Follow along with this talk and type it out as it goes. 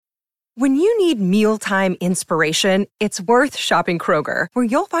When you need mealtime inspiration, it's worth shopping Kroger, where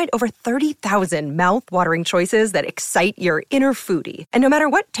you'll find over 30,000 mouth-watering choices that excite your inner foodie. And no matter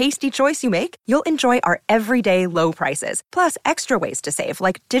what tasty choice you make, you'll enjoy our everyday low prices, plus extra ways to save,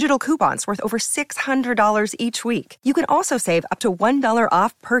 like digital coupons worth over $600 each week. You can also save up to $1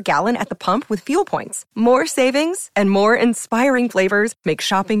 off per gallon at the pump with fuel points. More savings and more inspiring flavors make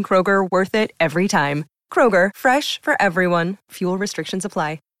shopping Kroger worth it every time. Kroger, fresh for everyone. Fuel restrictions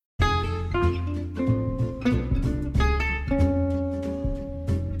apply.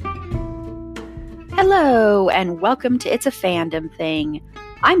 Hello, and welcome to It's a Fandom Thing.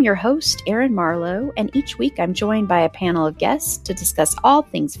 I'm your host, Erin Marlowe, and each week I'm joined by a panel of guests to discuss all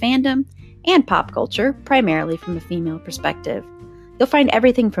things fandom and pop culture, primarily from a female perspective. You'll find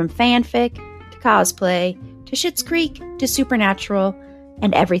everything from fanfic, to cosplay, to Schitt's Creek, to Supernatural,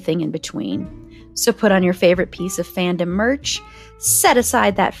 and everything in between. So put on your favorite piece of fandom merch, set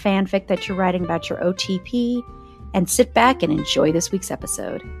aside that fanfic that you're writing about your OTP, and sit back and enjoy this week's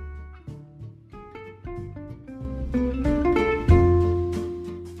episode.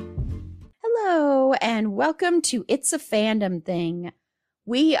 Hello, and welcome to It's a Fandom Thing.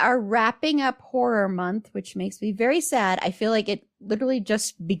 We are wrapping up Horror Month, which makes me very sad. I feel like it literally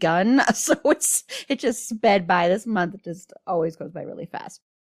just begun, so it just sped by. This month just always goes by really fast.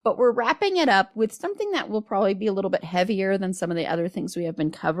 But we're wrapping it up with something that will probably be a little bit heavier than some of the other things we have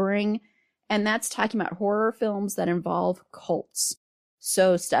been covering, and that's talking about horror films that involve cults.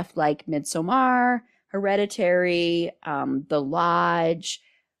 So stuff like Midsommar, Hereditary, The Lodge,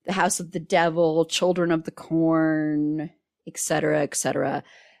 The House of the Devil, Children of the Corn, etc., etc.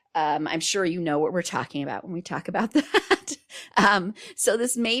 I'm sure you know what we're talking about when we talk about that. So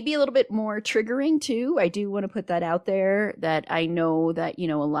this may be a little bit more triggering too. I do want to put that out there, that I know that,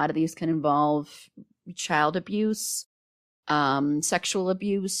 a lot of these can involve child abuse, sexual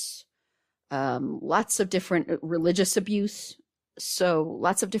abuse, lots of different religious abuse. So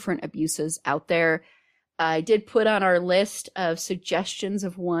lots of different abuses out there. I did put on our list of suggestions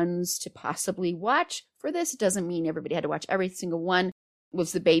of ones to possibly watch for this. It doesn't mean everybody had to watch every single one.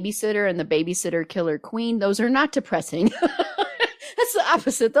 Was The Babysitter and The Babysitter Killer Queen. Those are not depressing. That's the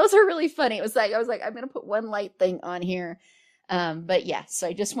opposite. Those are really funny. I was like, I'm going to put one light thing on here. But yeah, so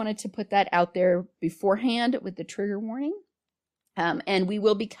I just wanted to put that out there beforehand with the trigger warning. And we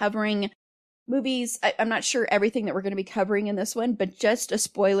will be covering movies. I'm not sure everything that we're going to be covering in this one, but just a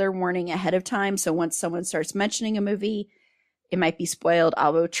spoiler warning ahead of time. So once someone starts mentioning a movie, it might be spoiled. I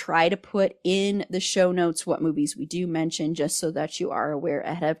will try to put in the show notes what movies we do mention, just so that you are aware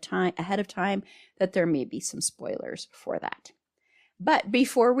ahead of time that there may be some spoilers for that. But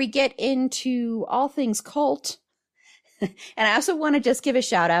before we get into all things cult, and I also want to just give a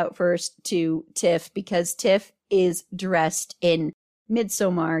shout out first to Tiff, because Tiff is dressed in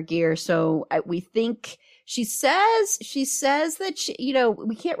Midsommar gear. So we think she says that she,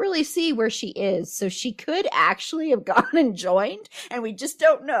 we can't really see where she is. So she could actually have gone and joined, and we just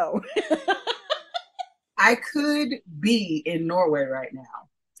don't know. I could be in Norway right now.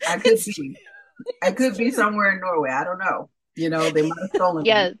 I could be somewhere in Norway. I don't know. They might have stolen me.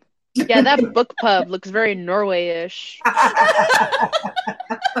 Yeah, that book pub looks very Norway-ish.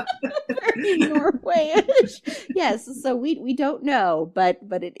 Very Norway-ish. Yes, so we don't know, but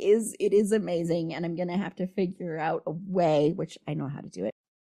it is amazing, and I'm gonna have to figure out a way, which I know how to do it,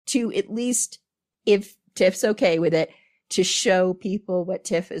 to at least, if Tiff's okay with it, to show people what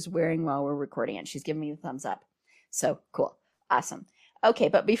Tiff is wearing while we're recording it. She's giving me the thumbs up. So cool. Awesome. Okay,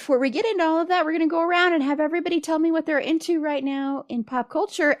 but before we get into all of that, we're going to go around and have everybody tell me what they're into right now in pop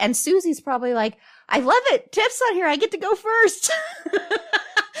culture. And Susie's probably like, I love it. Tiff's on here. I get to go first.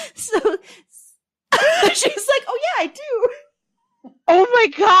 So she's like, oh yeah, I do. Oh my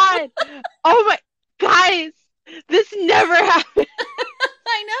God. Oh my, guys, this never happened.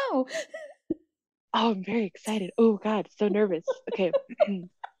 I know. Oh, I'm very excited. Oh God, so nervous. Okay.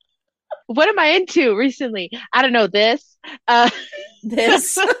 What am I into recently? I don't know. This.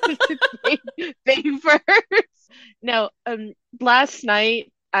 This. Baby first. No. Last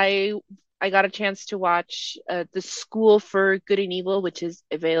night I got a chance to watch The School for Good and Evil, which is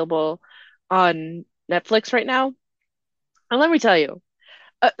available on Netflix right now. And let me tell you,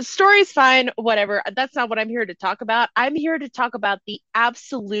 story's fine, whatever. That's not what I'm here to talk about. I'm here to talk about the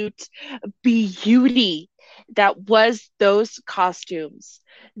absolute beauty that was those costumes.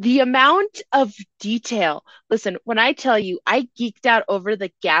 The amount of detail. Listen, when I tell you, I geeked out over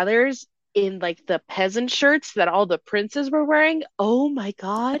the gathers in like the peasant shirts that all the princes were wearing. Oh my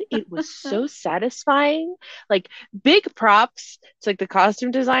God, it was so satisfying. Like, big props to like the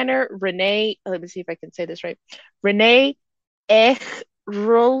costume designer, Renee. Let me see if I can say this right. Renee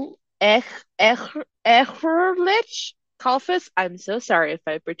Ech, Ech, Ehrlich Kalfus. I'm so sorry if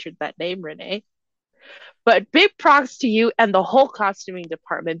I butchered that name, Renee. But big props to you and the whole costuming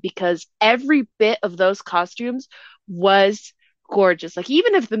department because every bit of those costumes was gorgeous. Like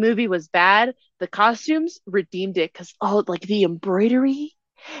even if the movie was bad, the costumes redeemed it because like the embroidery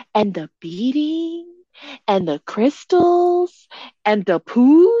and the beading and the crystals and the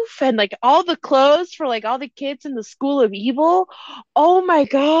poof and like all the clothes for like all the kids in the School of Evil. Oh my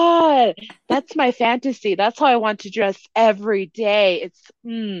God. That's my fantasy. That's how I want to dress every day. It's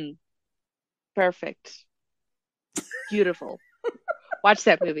perfect. Beautiful. Watch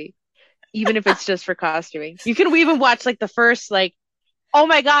that movie, even if it's just for costuming. You can even watch like the first, like, oh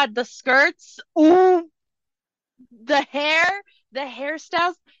my God, the skirts. Ooh, the hair, the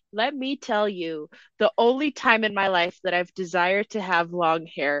hairstyles. Let me tell you, the only time in my life that I've desired to have long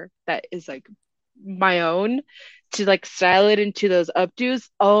hair that is like my own to like style it into those updos.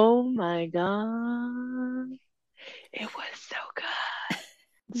 Oh my God. It was so good.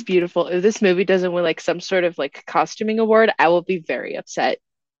 It's beautiful. If this movie doesn't win like some sort of like costuming award, I will be very upset.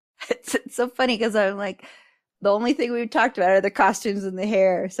 It's so funny because I'm like, the only thing we've talked about are the costumes and the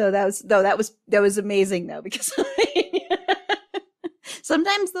hair. So that was amazing though, because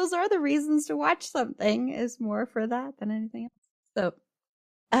sometimes those are the reasons to watch something is more for that than anything else.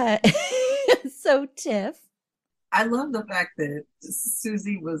 So Tiff. I love the fact that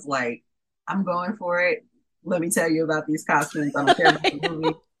Susie was like, I'm going for it. Let me tell you about these costumes. I don't care about the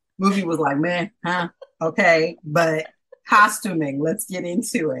movie. Movie was like, man, okay, but costuming, let's get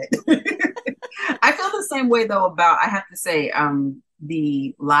into it. I feel the same way though about, I have to say,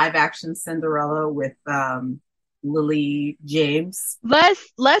 the live action Cinderella with Lily James.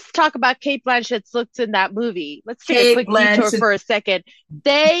 Let's talk about Cate Blanchett's looks in that movie. Let's take a quick detour for a second.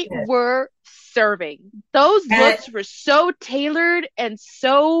 They were serving. Those looks were so tailored and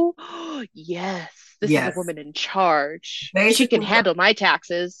so yes. This is a woman in charge. Basically, she can handle my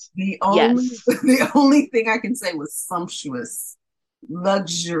taxes. The only thing I can say was sumptuous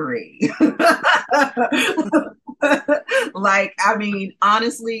luxury. Like, I mean,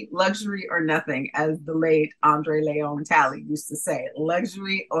 honestly, luxury or nothing, as the late Andre Leon Talley used to say,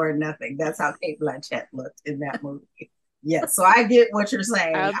 luxury or nothing. That's how Cate Blanchett looked in that movie. Yes, so I get what you're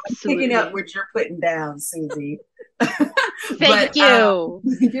saying. Absolutely. I'm picking up what you're putting down, Susie. Thank you.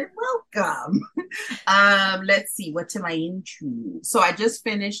 You're welcome. Let's see, what am I into? So I just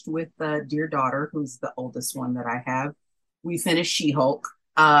finished with Dear Daughter, who's the oldest one that I have. We finished She-Hulk.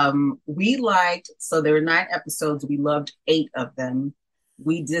 We liked, so there were 9 episodes. We loved 8 of them.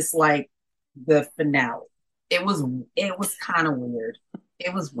 We disliked the finale. It was kind of weird.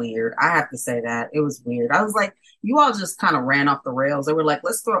 It was weird. I have to say that. It was weird. I was like, you all just kind of ran off the rails. They were like,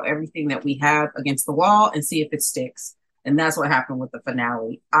 let's throw everything that we have against the wall and see if it sticks. And that's what happened with the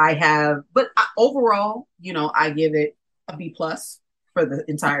finale. Overall, I give it a B+ for the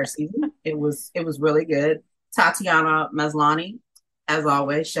entire season. It was really good. Tatiana Maslany, as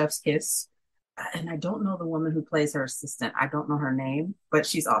always, chef's kiss. And I don't know the woman who plays her assistant. I don't know her name, but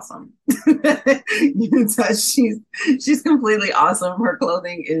she's awesome. You can tell she's completely awesome. Her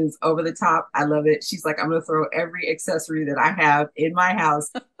clothing is over the top. I love it. She's like, I'm going to throw every accessory that I have in my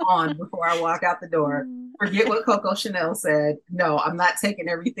house on before I walk out the door. Forget what Coco Chanel said. No, I'm not taking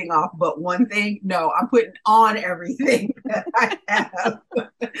everything off, but one thing, no, I'm putting on everything that I have.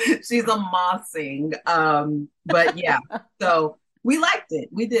 She's a mossing. But yeah, so we liked it.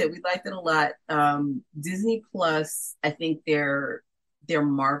 We did. We liked it a lot. Disney Plus, I think their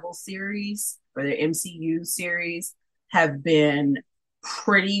Marvel series or their MCU series have been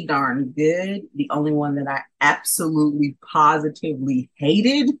pretty darn good. The only one that I absolutely positively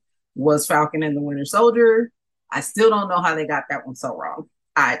hated was Falcon and the Winter Soldier. I still don't know how they got that one so wrong.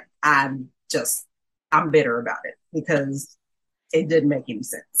 I'm bitter about it because it didn't make any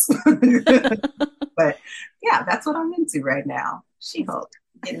sense. But yeah, that's what I'm into right now. She-Hulk.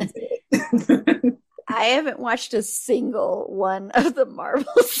 Get into it. I haven't watched a single one of the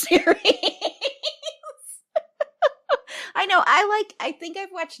Marvel series. I know. I think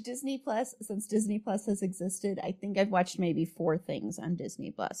I've watched Disney Plus since Disney Plus has existed. I think I've watched maybe 4 things on Disney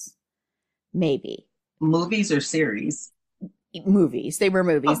Plus. Maybe. Movies or series? Movies. They were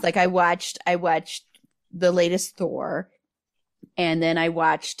movies. Oh. Like I watched the latest Thor. And then I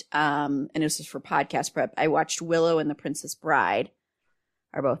watched, and this is for podcast prep, I watched Willow and the Princess Bride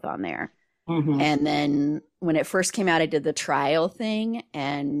are both on there. Mm-hmm. And then when it first came out, I did the trial thing.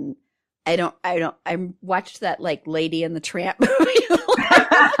 And I watched that like Lady and the Tramp movie.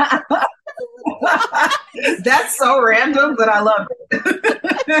 That's so random, but I love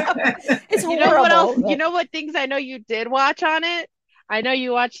it. It's horrible. You know what things I know you did watch on it? I know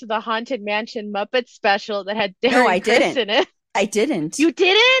you watched the Haunted Mansion Muppet special that had No, I Darren Criss didn't. in it. I didn't. You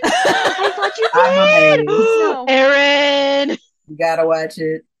didn't? I thought you I'm amazed. did. No. Erin. You gotta watch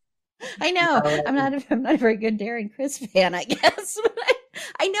it. I know. No. I'm not a very good Darren Criss fan, I guess. But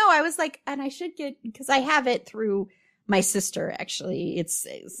I know. I was like, and I should get, because I have it through my sister, actually. It's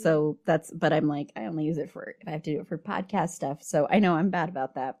so that's, but I'm like, I only use it for, if I have to do it for podcast stuff. So I know I'm bad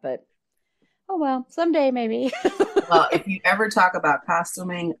about that, but oh well, someday maybe. Well, if you ever talk about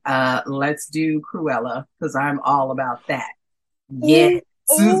costuming, let's do Cruella because I'm all about that. Yeah,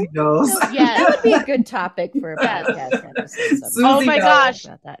 Oh, Susie knows. Yes. That would be a good topic for a Yes. podcast episode. Susie Oh my knows. gosh.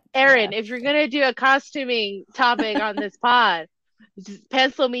 About that. Erin, Yeah. if you're gonna do a costuming topic on this pod, just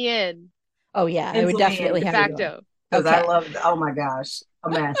pencil me in. Oh yeah, I would Pencil me definitely in, have de you on. Facto. Because Okay. I love. Oh my gosh,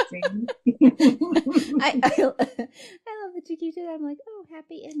 I'm asking. I love that you keep doing that. I'm like, oh,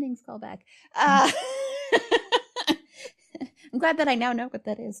 happy endings callback. I'm glad that I now know what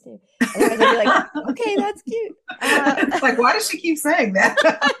that is too. Otherwise, I'd be like, okay, that's cute. It's like, why does she keep saying that?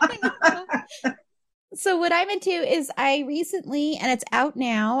 So what I'm into is I recently, and it's out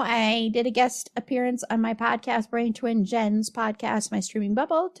now, I did a guest appearance on my podcast, Brain Twin Jen's podcast, My Streaming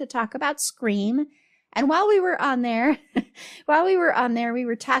Bubble, to talk about Scream. And while we were on there, we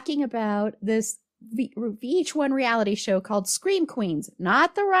were talking about this VH1 reality show called Scream Queens,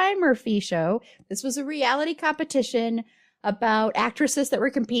 not the Ryan Murphy show. This was a reality competition about actresses that were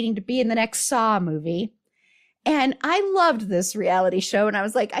competing to be in the next Saw movie. And I loved this reality show. And I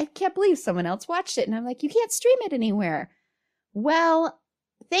was like, I can't believe someone else watched it. And I'm like, you can't stream it anywhere. Well,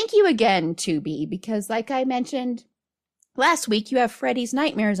 thank you again, Tubi, because like I mentioned last week, you have Freddy's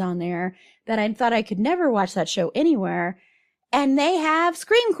Nightmares on there that I thought I could never watch that show anywhere. And they have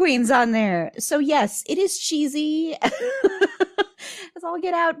Scream Queens on there. So yes, it is cheesy. That's all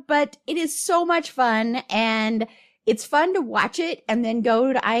get out, but it is so much fun. And it's fun to watch it and then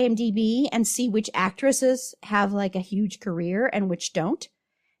go to IMDb and see which actresses have like a huge career and which don't.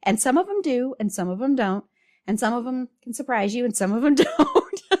 And some of them do, and some of them don't. And some of them can surprise you and some of them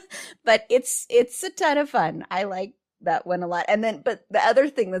don't. But it's a ton of fun. I like that one a lot. And then, but the other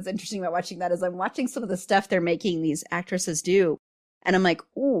thing that's interesting about watching that is I'm watching some of the stuff they're making these actresses do. And I'm like,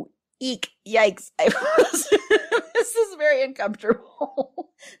 ooh, eek, yikes. This is very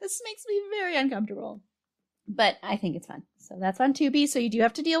uncomfortable. This makes me very uncomfortable. But I think it's fun. So that's on Tubi. So you do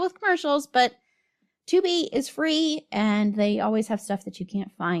have to deal with commercials, but Tubi is free and they always have stuff that you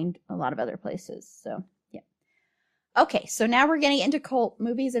can't find a lot of other places. So yeah. Okay, so now we're getting into cult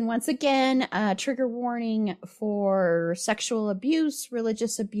movies. And once again, trigger warning for sexual abuse,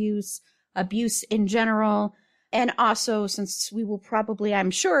 religious abuse, abuse in general. And also, since we will probably,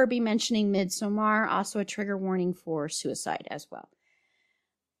 I'm sure, be mentioning Midsommar, also a trigger warning for suicide as well.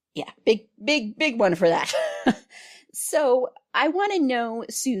 Yeah, big one for that. So I want to know,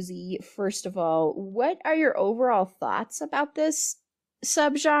 Susie, first of all, what are your overall thoughts about this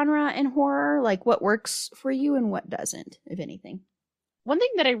subgenre in horror? Like what works for you and what doesn't, if anything? One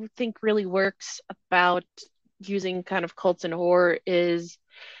thing that I think really works about using kind of cults and horror is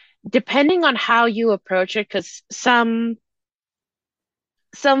depending on how you approach it, because some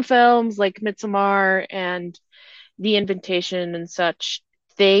films like Midsommar and The Invitation and such,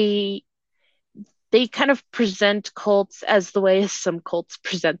 they kind of present cults as the way some cults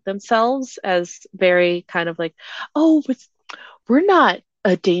present themselves, as very kind of like, oh, we're not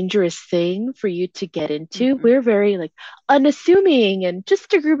a dangerous thing for you to get into. Mm-hmm. We're very like unassuming and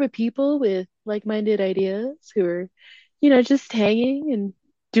just a group of people with like-minded ideas who are, just hanging and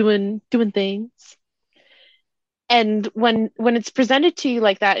doing things. And when it's presented to you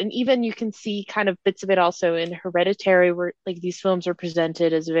like that, and even you can see kind of bits of it also in Hereditary, where like these films are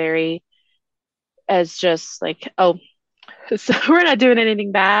presented as just like, oh, so we're not doing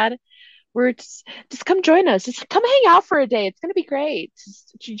anything bad. We're just come join us. Just come hang out for a day. It's gonna be great.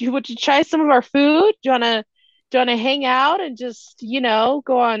 Would you try some of our food? Do you wanna hang out and just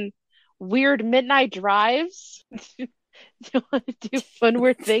go on weird midnight drives? Do you want to do fun,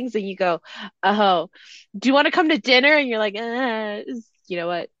 weird things? And you go, oh, do you want to come to dinner? And you're like, you know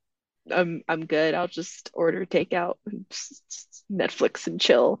what? I'm good. I'll just order takeout and just Netflix and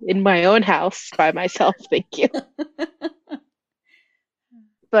chill in my own house by myself. Thank you.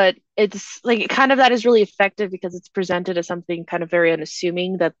 But it's like kind of that is really effective because it's presented as something kind of very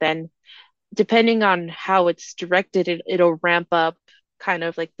unassuming that then, depending on how it's directed, it'll ramp up kind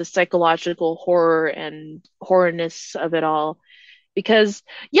of like the psychological horror and horrorness of it all. Because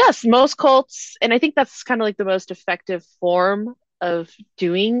yes, most cults, and I think that's kind of like the most effective form of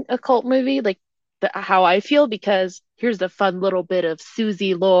doing a cult movie, like how I feel, because here's the fun little bit of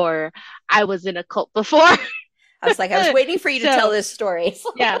Susie lore. I was in a cult before. I was waiting for you to tell this story.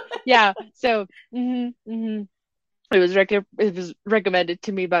 yeah. So it was recommended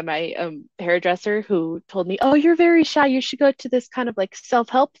to me by my hairdresser, who told me, "Oh, you're very shy. You should go to this kind of like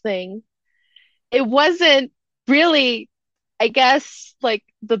self-help thing." It wasn't really, I guess, like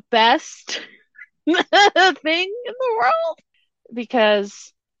the best thing in the world,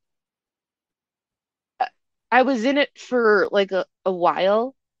 because I was in it for like a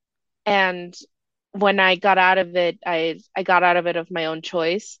while, and when I got out of it, I got out of it of my own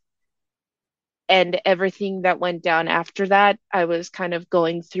choice. And everything that went down after that, I was kind of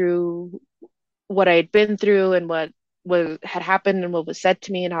going through what I had been through and what had happened and what was said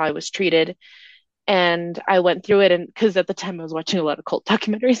to me and how I was treated. And I went through it, and because at the time I was watching a lot of cult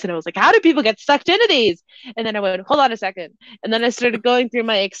documentaries, and I was like, how do people get sucked into these? And then I went, hold on a second. And then I started going through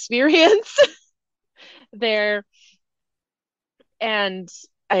my experience there. And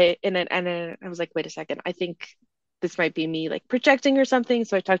I was like, wait a second, I think this might be me like projecting or something.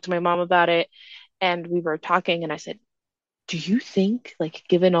 So I talked to my mom about it, and we were talking, and I said, do you think, like,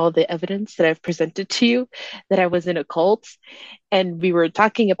 given all the evidence that I've presented to you, that I was in a cult? And we were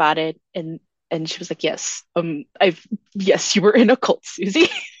talking about it, and she was like, yes, yes, you were in a cult, Susie.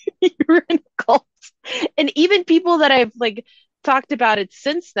 You were in a cult. And even people that I've like talked about it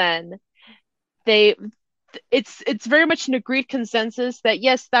since then, they it's very much an agreed consensus that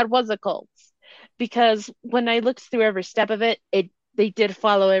yes, that was a cult. Because when I looked through every step of it, they did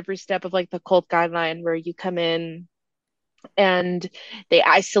follow every step of like the cult guideline, where you come in and they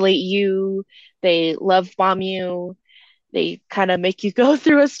isolate you, they love bomb you, they kind of make you go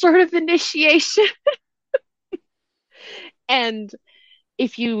through a sort of initiation. and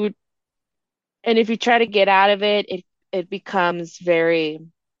if you if you try to get out of it, it becomes very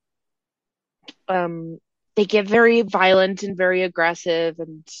they get very violent and very aggressive,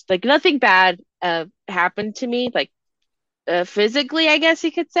 and like nothing bad happened to me, like physically, I guess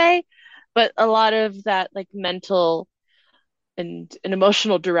you could say, but a lot of that like mental and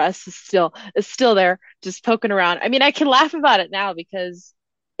emotional duress is still there, just poking around. I mean, I can laugh about it now because,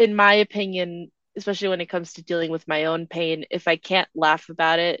 in my opinion, especially when it comes to dealing with my own pain, if I can't laugh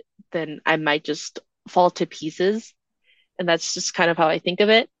about it, then I might just fall to pieces, and that's just kind of how I think of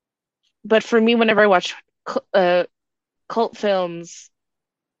it. But for me, whenever I watch cult films,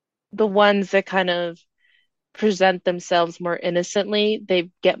 the ones that kind of present themselves more innocently,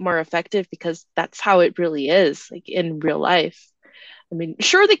 they get more effective because that's how it really is, like in real life. I mean,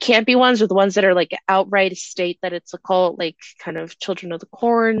 sure, the campy ones are the ones that are like outright state that it's a cult, like kind of Children of the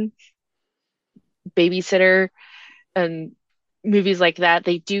Corn, Babysitter, and movies like that.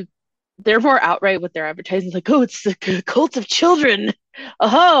 They're more outright with their advertising, like, oh, it's the cult of children.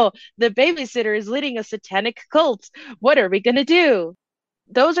 Oh, the babysitter is leading a satanic cult. What are we gonna do?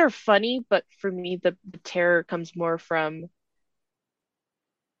 Those are funny, but for me, the terror comes more from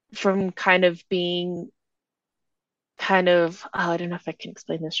kind of being kind of, oh, I don't know if I can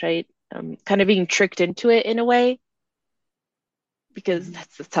explain this right. Kind of being tricked into it in a way, because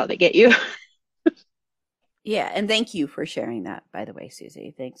that's how they get you. Yeah, and thank you for sharing that, by the way,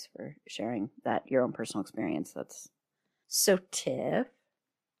 Susie. Thanks for sharing that, your own personal experience. That's so. Tiff?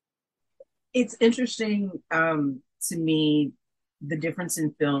 It's interesting to me, the difference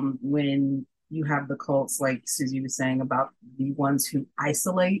in film when you have the cults, like Susie was saying, about the ones who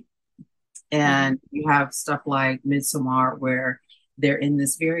isolate, and you have stuff like Midsommar, where they're in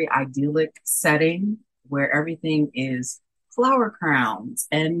this very idyllic setting where everything is flower crowns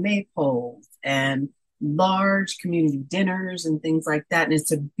and maypoles and large community dinners and things like that. And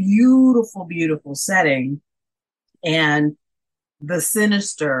it's a beautiful, beautiful setting. And the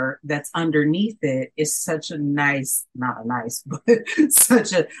sinister that's underneath it is such a nice, not a nice, but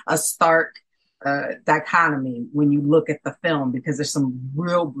such a stark dichotomy when you look at the film, because there's some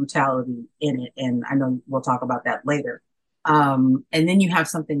real brutality in it. And I know we'll talk about that later. And then you have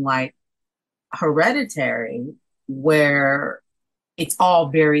something like Hereditary, where it's all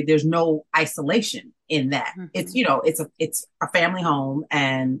very, there's no isolation in that. Mm-hmm. It's a family home,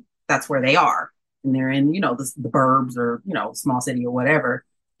 and that's where they are. And they're in, the burbs, or, small city or whatever.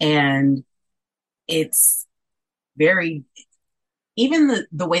 And it's very, even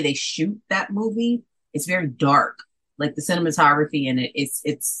the way they shoot that movie, it's very dark. Like the cinematography in it,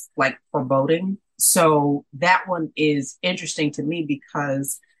 it's like foreboding. So that one is interesting to me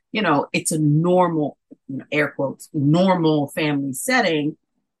because, it's a normal, air quotes, normal family setting,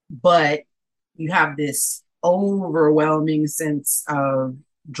 but you have this overwhelming sense of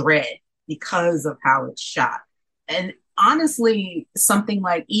dread because of how it's shot. And honestly, something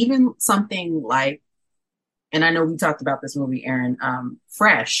like, and I know we talked about this movie, Aaron,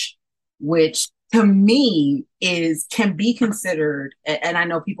 Fresh, which to me can be considered, and I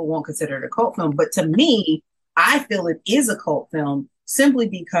know people won't consider it a cult film, but to me, I feel it is a cult film simply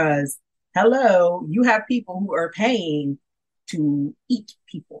because, hello, you have people who are paying to eat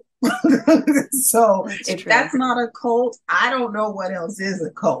people. So if that's not a cult, I don't know what else is a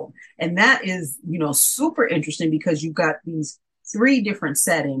cult. And that is, super interesting because you've got these three different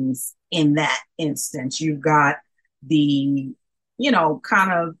settings in that instance. You've got the,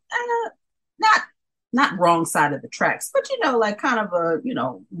 kind of not wrong side of the tracks, but like kind of a,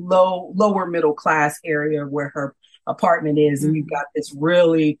 lower middle class area where her apartment is. And you've got this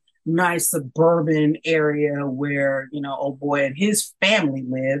really nice suburban area where, old boy and his family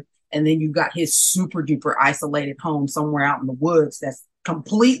live. And then you've got his super duper isolated home somewhere out in the woods that's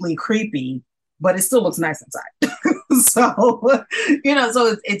completely creepy, but it still looks nice inside. So,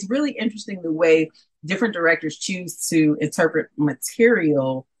 so it's really interesting the way different directors choose to interpret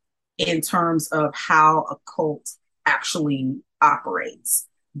material in terms of how a cult actually operates.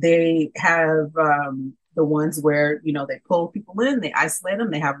 They have the ones where, they pull people in, they isolate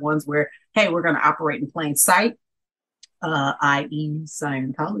them. They have ones where, hey, we're going to operate in plain sight, i.e.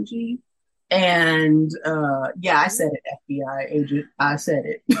 Scientology. And I said it, FBI agent. I said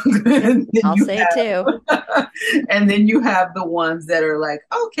it. I'll say it too. And then you have the ones that are like,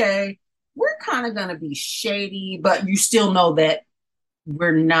 okay, we're kind of going to be shady, but you still know that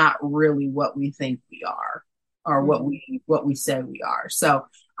we're not really what we think we are, or what we say we are. So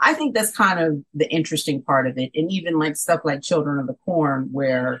I think that's kind of the interesting part of it. And even like stuff like Children of the Corn,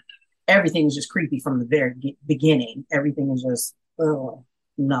 where everything is just creepy from the very beginning. Everything is just, oh,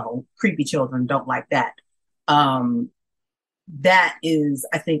 no, creepy children don't like that. That is,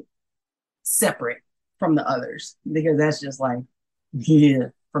 I think, separate from the others, because that's just like, yeah,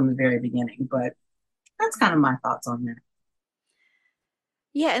 from the very beginning. But that's kind of my thoughts on that.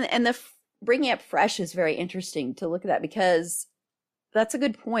 Yeah, and the bringing up Fresh is very interesting to look at that, because that's a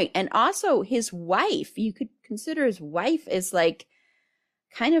good point. And also his wife, you could consider his wife is like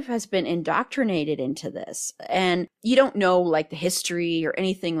kind of has been indoctrinated into this. And you don't know like the history or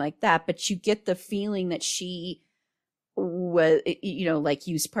anything like that, but you get the feeling that she was, like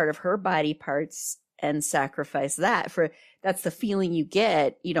used part of her body parts and sacrifice that that's the feeling you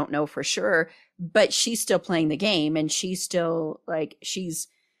get. You don't know for sure, but she's still playing the game, and she's still like, she's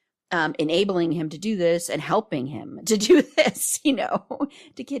enabling him to do this and helping him to do this,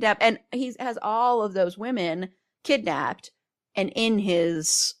 to kidnap. And he has all of those women kidnapped and in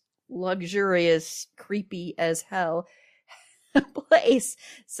his luxurious, creepy as hell place.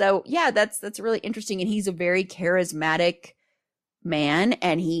 So yeah, that's really interesting. And he's a very charismatic man,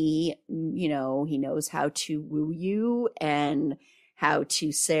 and he knows how to woo you and how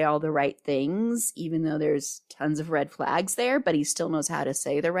to say all the right things, even though there's tons of red flags there, but he still knows how to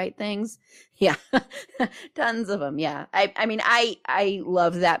say the right things. Yeah. Tons of them. Yeah. I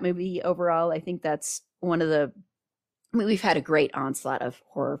love that movie overall. I think that's we've had a great onslaught of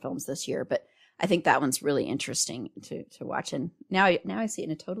horror films this year, but I think that one's really interesting to watch. And now I see it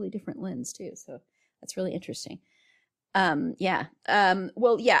in a totally different lens too. So that's really interesting.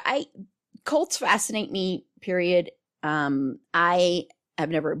 Cults fascinate me, period. I have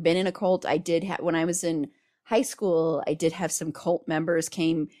never been in a cult. I did have, when I was in high school, I did have some cult members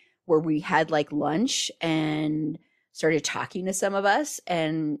came where we had like lunch and started talking to some of us,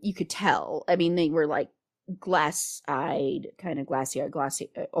 and you could tell, they were like glassy-eyed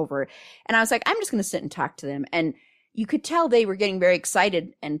over. And I was like, I'm just going to sit and talk to them. And you could tell they were getting very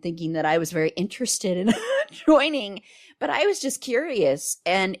excited and thinking that I was very interested in joining, but I was just curious.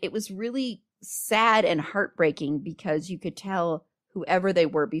 And it was really sad and heartbreaking because you could tell whoever they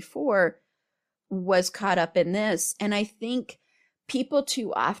were before was caught up in this. And I think people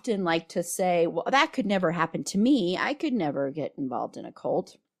too often like to say, well, that could never happen to me. I could never get involved in a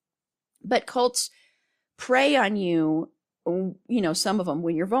cult. But cults prey on you, some of them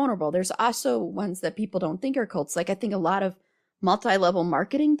when you're vulnerable. There's also ones that people don't think are cults. Like I think a lot of multi-level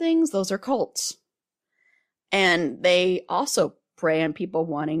marketing things, those are cults. And they also prey on people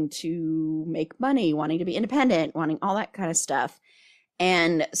wanting to make money, wanting to be independent, wanting all that kind of stuff.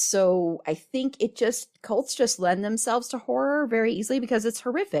 And so I think cults just lend themselves to horror very easily because it's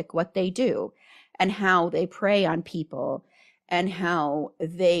horrific what they do and how they prey on people and how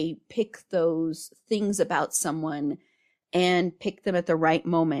they pick those things about someone and pick them at the right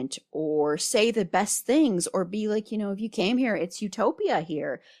moment, or say the best things, or be like, if you came here, it's utopia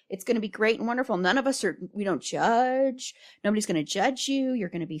here. It's going to be great and wonderful. None of us we don't judge. Nobody's going to judge you. You're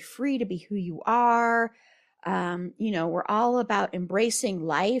going to be free to be who you are. We're all about embracing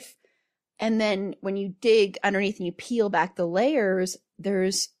life. And then when you dig underneath and you peel back the layers,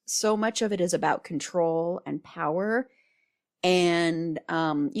 there's so much of it is about control and power. And,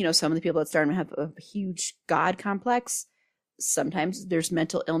 some of the people that start have a huge God complex. Sometimes there's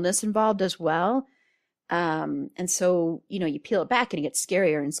mental illness involved as well. And so, you peel it back and it gets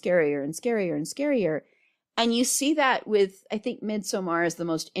scarier and scarier and scarier and scarier. And you see that with, I think Midsommar is the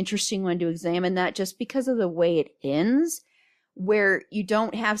most interesting one to examine, that just because of the way it ends, where you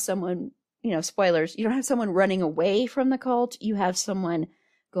don't have someone, spoilers, you don't have someone running away from the cult. You have someone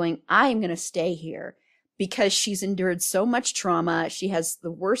going, I'm going to stay here because she's endured so much trauma. She has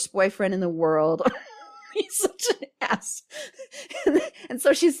the worst boyfriend in the world. He's such an ass. And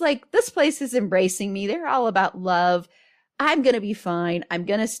so she's like, this place is embracing me. They're all about love. I'm going to be fine. I'm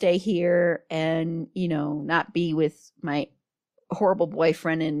going to stay here and, not be with my horrible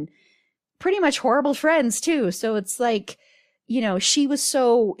boyfriend and pretty much horrible friends too. So it's like, she was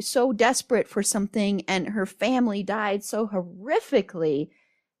so desperate for something and her family died so horrifically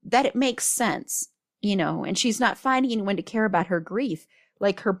that it makes sense, and she's not finding anyone to care about her grief,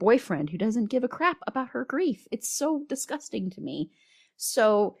 like her boyfriend who doesn't give a crap about her grief. It's so disgusting to me.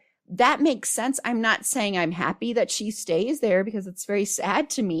 So that makes sense. I'm not saying I'm happy that she stays there because it's very sad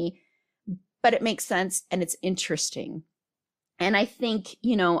to me, but it makes sense and it's interesting. And I think,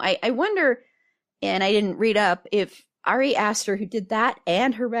 I wonder, and I didn't read up, if Ari Aster, who did that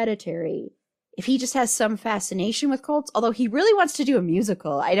and Hereditary, if he just has some fascination with cults, although he really wants to do a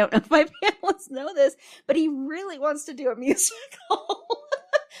musical. I don't know if my panelists know this, but he really wants to do a musical.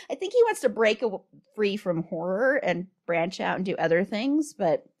 I think he wants to break free from horror and branch out and do other things,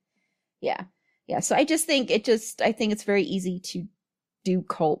 but yeah. So I think it's very easy to do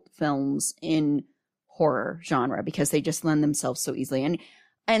cult films in horror genre because they just lend themselves so easily,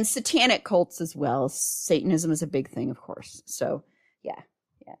 and satanic cults as well. Satanism is a big thing, of course. So yeah.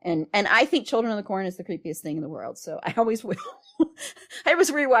 And I think Children of the Corn is the creepiest thing in the world. So I always will. I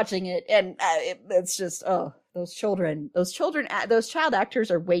was rewatching it, and it's just, those child actors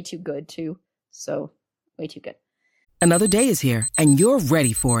are way too good too. So way too good. Another day is here, and you're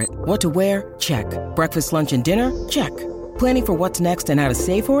ready for it. What to wear? Check. Breakfast, lunch, and dinner? Check. Planning for what's next and how to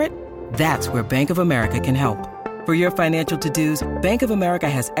save for it? That's where Bank of America can help. For your financial to-dos, Bank of America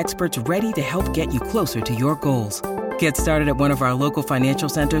has experts ready to help get you closer to your goals. Get started at one of our local financial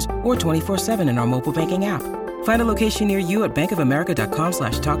centers or 24/7 in our mobile banking app. Find a location near you at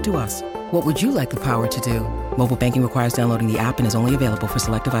bankofamerica.com/talktous. What would you like the power to do? Mobile banking requires downloading the app and is only available for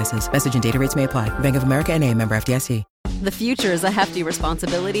select devices. Message and data rates may apply. Bank of America N.A., member FDIC. The future is a hefty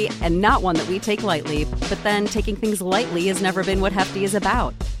responsibility and not one that we take lightly. But then taking things lightly has never been what Hefty is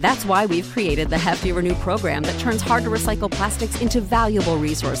about. That's why we've created the Hefty Renew program that turns hard-to-recycle plastics into valuable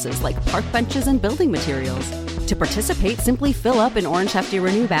resources like park benches and building materials. To participate, simply fill up an orange Hefty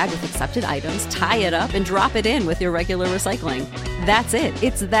Renew bag with accepted items, tie it up, and drop it in with your regular recycling. That's it.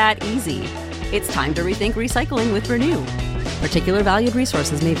 It's that easy. It's time to rethink recycling with Renew. Particular valued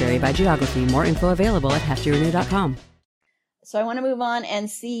resources may vary by geography. More info available at heftyrenew.com. So I want to move on and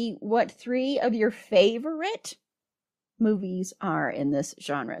see what 3 of your favorite movies are in this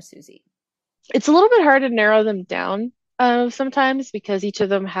genre, Susie. It's a little bit hard to narrow them down sometimes because each of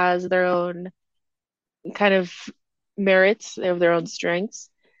them has their own kind of merits. They have their own strengths.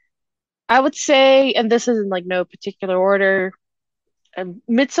 I would say, and this is in like no particular order,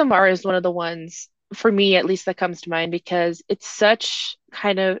 Midsommar is one of the ones, for me at least, that comes to mind because it's such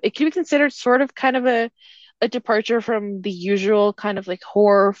it can be considered sort of kind of a departure from the usual kind of like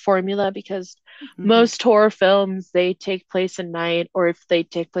horror formula because most horror films, they take place at night, or if they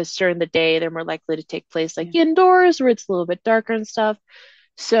take place during the day, they're more likely to take place like indoors where it's a little bit darker and stuff.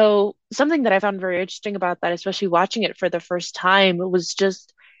 So something that I found very interesting about that, especially watching it for the first time, was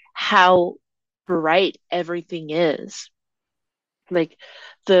just how bright everything is. Like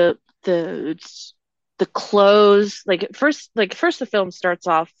the clothes, first the film starts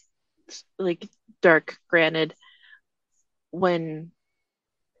off like dark, granted, when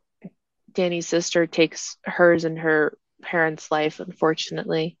Danny's sister takes hers and her parents' life,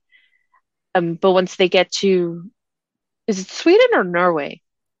 unfortunately. But once they get to, is it Sweden or Norway?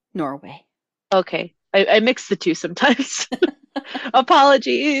 Norway. Okay. I mix the two sometimes.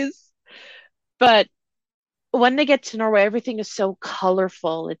 Apologies. But when they get to Norway, everything is so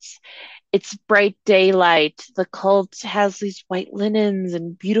colorful. It's bright daylight. The cult has these white linens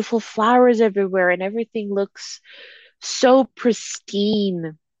and beautiful flowers everywhere, and everything looks so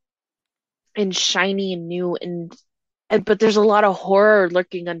pristine and shiny and new, but there's a lot of horror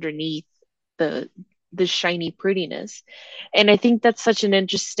lurking underneath the shiny prettiness. And I think that's such an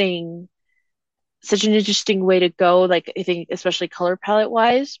interesting way to go, like I think especially color palette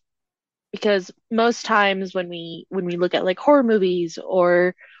wise. because most times when we look at like horror movies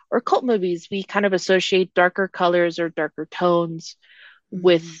or cult movies, we kind of associate darker colors or darker tones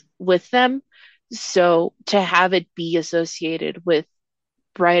with them. So to have it be associated with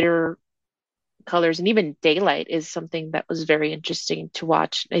brighter colors and even daylight is something that was very interesting to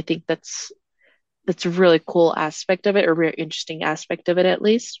watch. I think that's a really cool aspect of it, or very interesting aspect of it at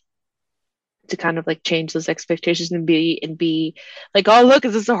least, to kind of like change those expectations and be like, oh look,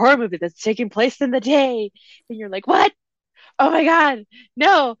 is this a horror movie that's taking place in the day? And you're like, what? Oh my God,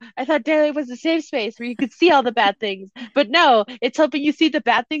 no, I thought daylight was a safe space where you could see all the bad things. But no, it's helping you see the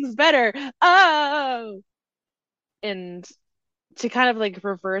bad things better. Oh, and to kind of like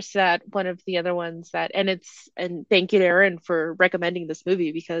reverse that, one of the other ones that, and thank you to Erin for recommending this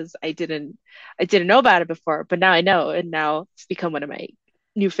movie, because I didn't know about it before, but now I know, and now it's become one of my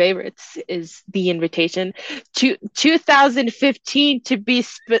new favorites, is The Invitation, to 2015 to be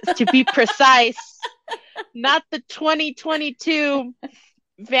precise, not the 2022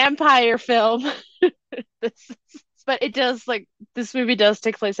 vampire film. This, but it does, like, this movie does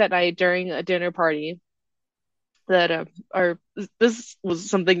take place at night during a dinner party that are this was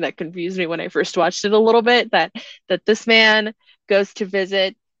something that confused me when I first watched it a little bit, that this man goes to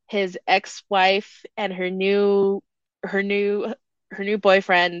visit his ex-wife and her new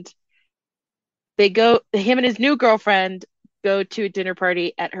boyfriend. They go, him and his new girlfriend go to a dinner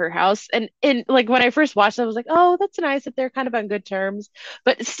party at her house, and like when I first watched it, I was like, oh, that's nice that they're kind of on good terms.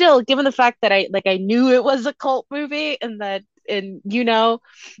 But still, given the fact that I knew it was a cult movie, and that, and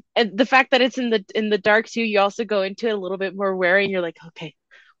and the fact that it's in the dark too, you also go into it a little bit more wary, and you're like, okay,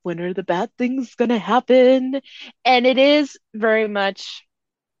 when are the bad things gonna happen? And it is very much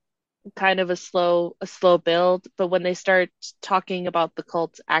kind of a slow build, but when they start talking about the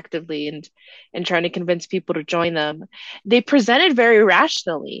cult actively and trying to convince people to join them, they present it very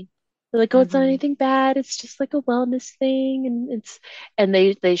rationally. They're like, oh, it's not anything bad, it's just like a wellness thing. And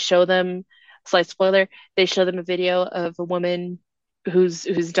they show them, slight spoiler, they show them a video of a woman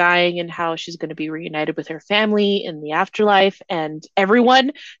who's dying, and how she's going to be reunited with her family in the afterlife, and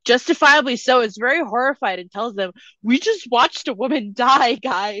everyone, justifiably so, is very horrified and tells them, we just watched a woman die,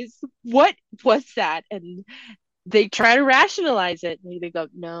 guys, what was that? And they try to rationalize it, and they go,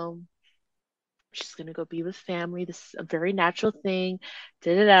 no, she's going to go be with family, this is a very natural thing,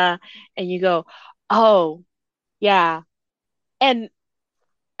 da da da. And you go, oh yeah. And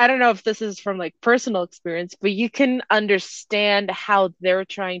I don't know if this is from like personal experience, but you can understand how they're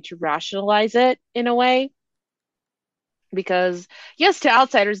trying to rationalize it in a way. Because yes, to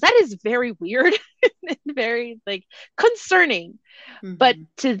outsiders, that is very weird and very like concerning. But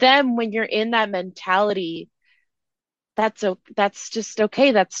to them, when you're in that mentality, that's just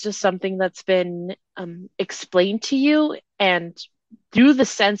okay. That's just something that's been explained to you, and through the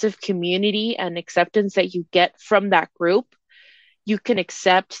sense of community and acceptance that you get from that group, you can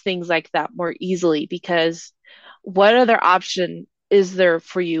accept things like that more easily, because what other option is there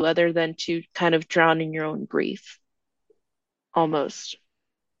for you other than to kind of drown in your own grief, almost?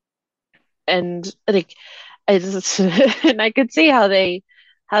 And I think and I could see how they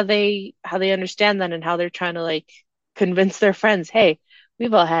understand that, and how they're trying to like convince their friends, hey,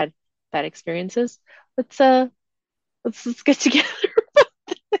 we've all had bad experiences. Let's get together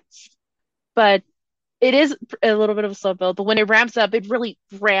about this. But it is a little bit of a slow build, but when it ramps up, it really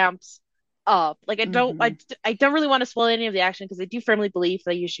ramps up. Like I don't really want to spoil any of the action, because I do firmly believe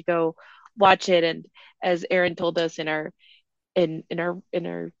that you should go watch it. And as Erin told us in our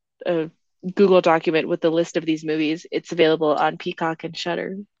Google document with the list of these movies, it's available on Peacock and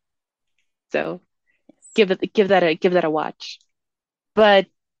Shudder. So give that a watch. But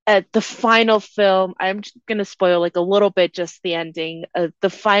at the final film, I'm just gonna spoil like a little bit, just the ending. The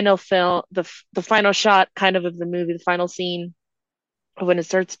final film, the final shot, kind of the movie, the final scene, when it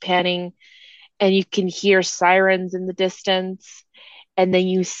starts panning, and you can hear sirens in the distance, and then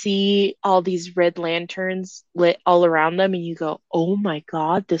you see all these red lanterns lit all around them, and you go, "Oh my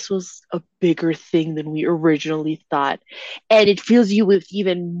God, this was a bigger thing than we originally thought," and it fills you with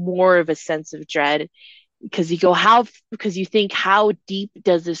even more of a sense of dread, because because you think, how deep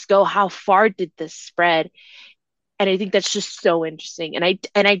does this go? How far did this spread? And I think that's just so interesting. And I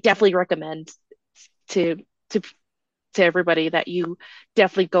definitely recommend to to to everybody that you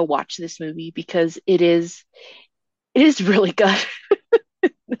definitely go watch this movie, because it is really good.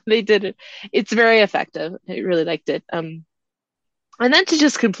 They did it. It's very effective. I really liked it. And then to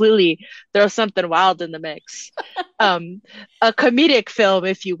just completely throw something wild in the mix, a comedic film,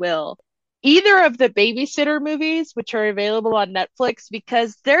 if you will. Either of the Babysitter movies, which are available on Netflix,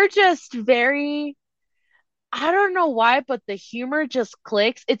 because they're just very I don't know why, but the humor just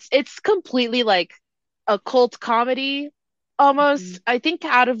clicks. It's completely like a cult comedy Mhm. almost. I think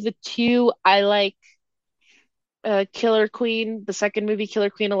out of the two, I like Killer Queen, the second movie, Killer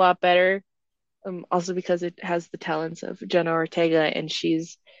Queen, a lot better. Also because it has the talents of Jenna Ortega, and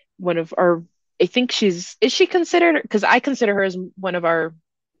she's one of our. I think is she considered? Because I consider her as one of our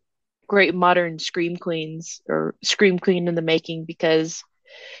great modern scream queens or scream queen in the making because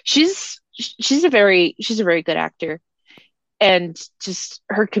she's a very good actor, and just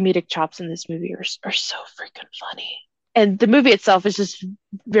her comedic chops in this movie are so freaking funny. And the movie itself is just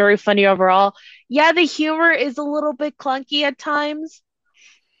very funny overall. Yeah, the humor is a little bit clunky at times,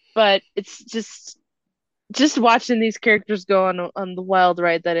 but it's just watching these characters go on the wild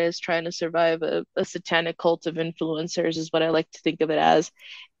ride that is trying to survive a satanic cult of influencers is what I like to think of it as,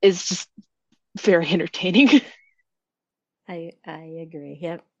 is just very entertaining. I agree.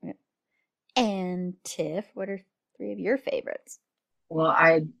 Yep. Yep. And Tiff, what are three of your favorites? Well,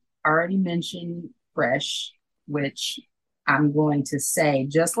 I already mentioned Fresh, which I'm going to say,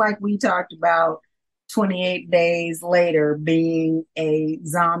 just like we talked about 28 Days Later being a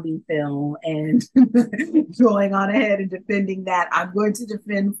zombie film and going on ahead and defending that, I'm going to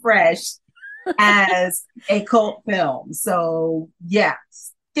defend Fresh as a cult film. So, yeah,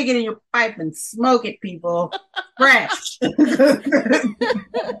 stick it in your pipe and smoke it, people. Fresh.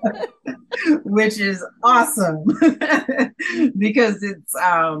 Which is awesome because it's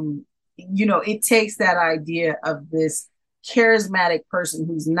it takes that idea of this charismatic person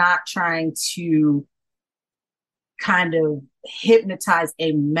who's not trying to kind of hypnotize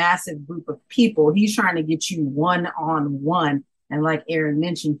a massive group of people. He's trying to get you one on one, and like Aaron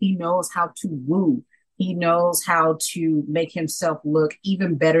mentioned, he knows how to woo. He knows how to make himself look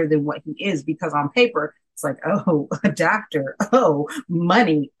even better than what he is, because on paper it's like, oh, a doctor, oh,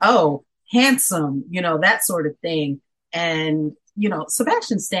 money, oh, handsome, that sort of thing. And,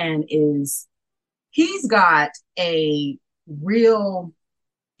 Sebastian Stan he's got a real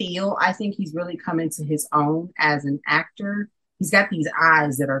feel. I think he's really come into his own as an actor. He's got these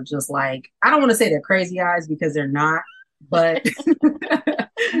eyes that are just like, I don't want to say they're crazy eyes because they're not, but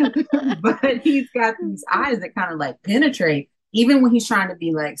but he's got these eyes that kind of like penetrate, even when he's trying to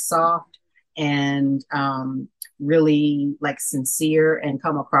be like soft and really like sincere and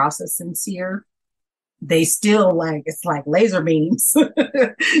come across as sincere. They still like, it's like laser beams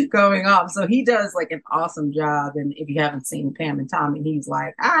going off. So he does like an awesome job. And if you haven't seen Pam and Tommy, he's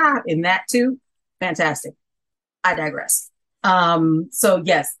like, in that too. Fantastic. I digress. So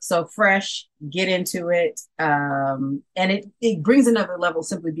yes, so Fresh, get into it. And it brings another level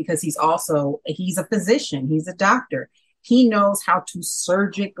simply because he's a physician, he's a doctor. He knows how to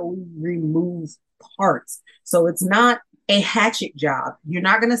surgically remove parts. So it's not a hatchet job. You're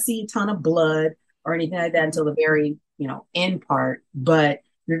not going to see a ton of blood or anything like that until the very, end part, but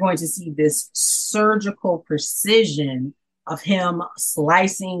you're going to see this surgical precision of him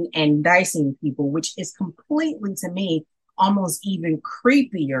slicing and dicing people, which is completely, to me, almost even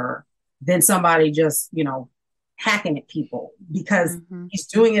creepier than somebody just, hacking at people, because he's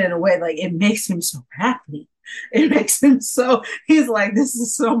doing it in a way like it makes him so happy. It makes him so, he's like, this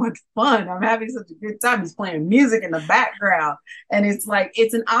is so much fun. I'm having such a good time. He's playing music in the background. And it's like,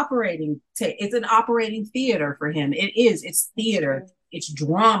 it's an operating theater for him. It's theater, it's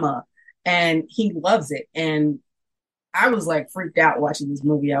drama, and he loves it. And I was like freaked out watching this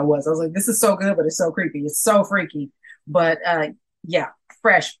movie. I was like, this is so good, but it's so creepy. It's so freaky. But yeah,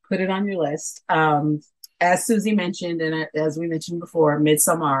 Fresh, put it on your list. As Susie mentioned, and as we mentioned before,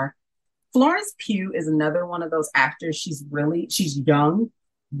 Midsommar. Florence Pugh is another one of those actors. She's young,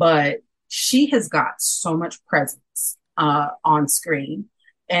 but she has got so much presence on screen.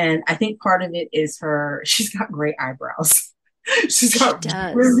 And I think part of it is she's got great eyebrows. She's got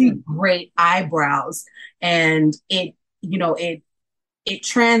really great eyebrows. And it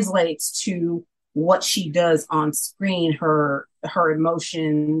translates to what she does on screen, her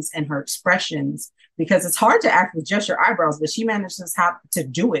emotions and her expressions, because it's hard to act with just your eyebrows, but she manages how to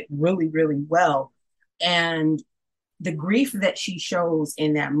do it really, really well. And the grief that she shows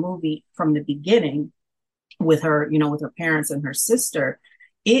in that movie from the beginning with her, with her parents and her sister,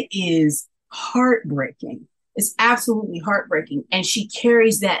 it is heartbreaking. It's absolutely heartbreaking. And she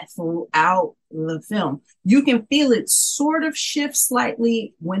carries that throughout the film. You can feel it sort of shift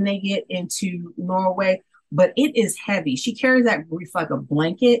slightly when they get into Norway, but it is heavy. She carries that grief like a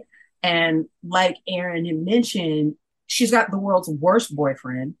blanket. And like Aaron had mentioned, she's got the world's worst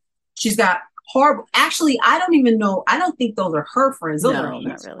boyfriend. She's got horrible, actually, I don't even know. I don't think those are her friends. Those are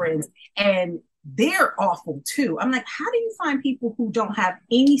his friends. And they're awful too. I'm like, how do you find people who don't have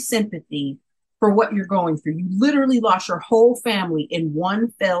any sympathy for what you're going through. You literally lost your whole family in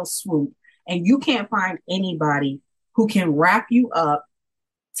one fell swoop, and you can't find anybody who can wrap you up,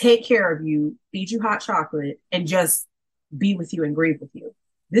 take care of you, feed you hot chocolate, and just be with you and grieve with you.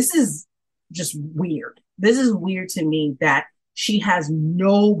 This is just weird. This is weird to me that she has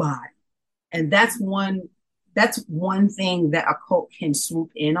nobody. And that's one thing that a cult can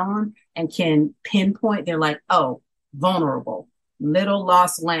swoop in on and can pinpoint. They're like, oh, vulnerable, little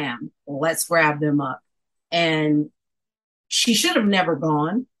lost lamb. Let's grab them up. And she should have never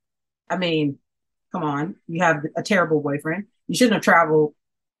gone. I mean, come on. You have a terrible boyfriend. You shouldn't have traveled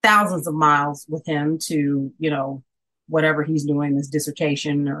thousands of miles with him to, whatever he's doing, his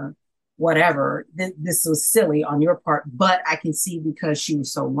dissertation or whatever. This was silly on your part, but I can see because she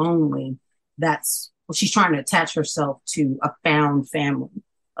was so lonely, she's trying to attach herself to a found family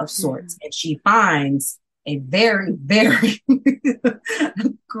of sorts. And she finds a very, very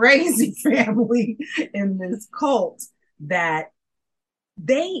crazy family in this cult that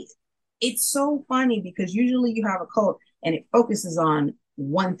it's so funny because usually you have a cult and it focuses on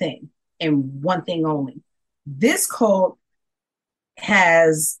one thing and one thing only. This cult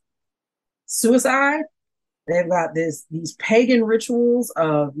has suicide. They've got these pagan rituals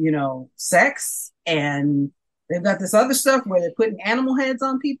of, sex, and they've got this other stuff where they're putting animal heads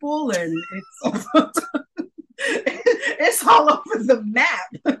on people, and it's all over the map.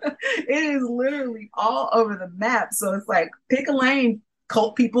 It is literally all over the map. So it's like, pick a lane,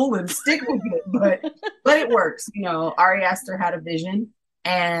 cult people, and stick with it. But it works. Ari Aster had a vision,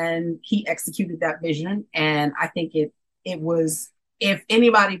 and he executed that vision. And I think it was, if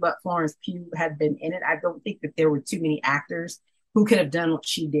anybody but Florence Pugh had been in it, I don't think that there were too many actors who could have done what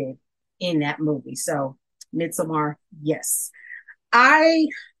she did in that movie. So Midsommar, yes. I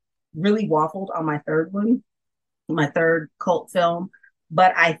really waffled on my third one, my third cult film,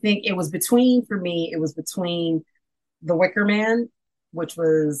 but I think it was between The Wicker Man, which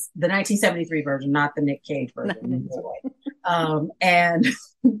was the 1973 version, not the Nick Cage version. And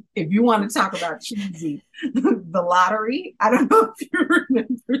if you want to talk about cheesy, The Lottery. I don't know if you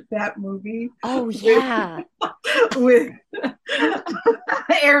remember that movie. Oh yeah, with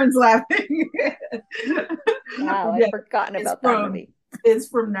Aaron's laughing. Wow, I've forgotten about that movie. It's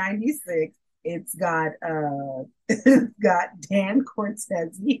from '96. It's got Dan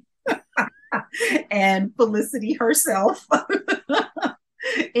Cortese and Felicity herself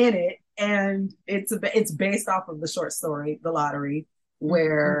in it, and it's based off of the short story The Lottery,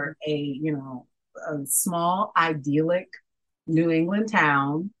 where a small idyllic New England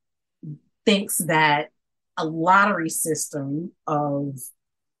town thinks that a lottery system of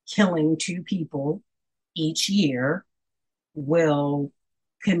killing two people each year will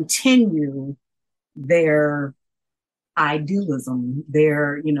continue their idealism,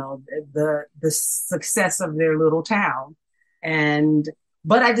 their the success of their little town.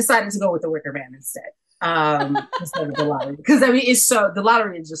 But I decided to go with The Wicker Man instead of The Lottery, because The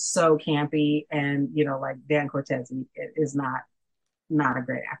Lottery is just so campy, and like Dan Cortese is not a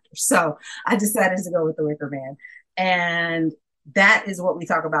great actor, so I decided to go with The Wicker Man. And that is what we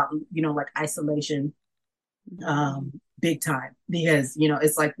talk about, like isolation, big time, because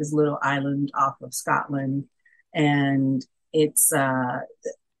it's like this little island off of Scotland, and it's the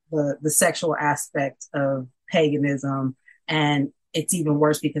sexual aspect of paganism, and it's even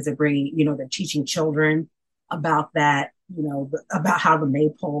worse because they're teaching children about that, about how the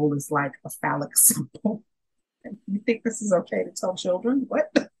maypole is like a phallic symbol. You think this is okay to tell children? What?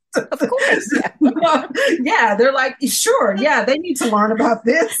 Of course. Yeah, they're like, sure, yeah, they need to learn about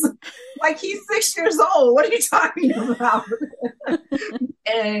this. Like, he's 6 years old. What are you talking about?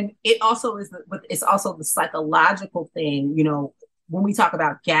 And it's also the psychological thing, when we talk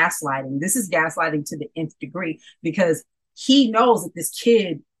about gaslighting. This is gaslighting to the nth degree, because he knows that this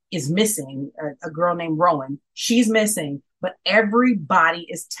kid is missing, a girl named Rowan. She's missing, but everybody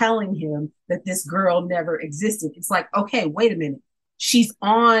is telling him that this girl never existed. It's like, okay, wait a minute. She's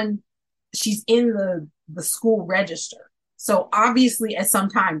in the school register. So obviously at some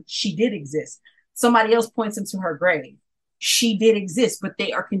time she did exist. Somebody else points him to her grave. She did exist, but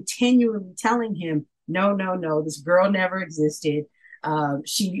they are continually telling him, no, this girl never existed.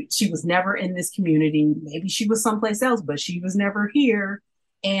 She was never in this community. Maybe she was someplace else, but she was never here.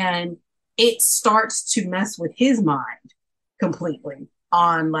 And it starts to mess with his mind completely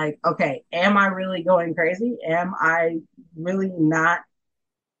on like, okay, am I really going crazy? Am I really not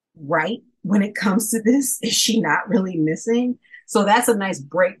right when it comes to this? Is she not really missing? So that's a nice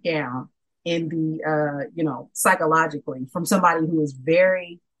breakdown in the, psychologically, from somebody who is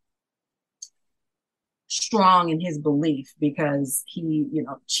very strong in his belief because he,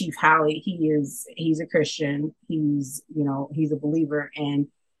 Chief Howie, he's a Christian. He's a believer, and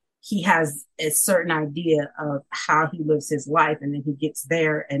he has a certain idea of how he lives his life. And then he gets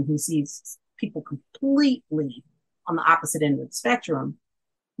there and he sees people completely on the opposite end of the spectrum.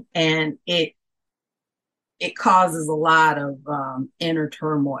 And it causes a lot of inner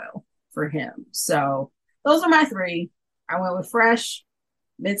turmoil for him. So those are my three. I went with Fresh,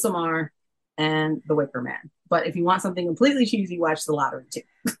 Midsommar, and The Wicker Man. But if you want something completely cheesy, watch The Lottery too.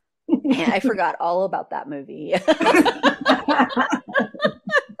 Man, I forgot all about that movie.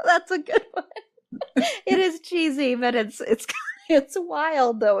 That's a good one. It is cheesy, but it's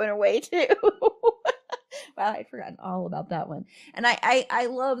wild though in a way too. Wow, I'd forgotten all about that one. And I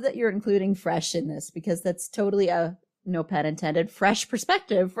love that you're including Fresh in this because that's totally a, no pun intended, fresh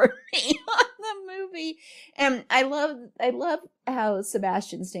perspective for me on the movie. And I love how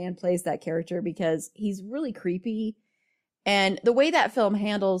Sebastian Stan plays that character because he's really creepy. And the way that film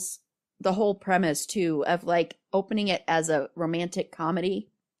handles the whole premise too of like opening it as a romantic comedy.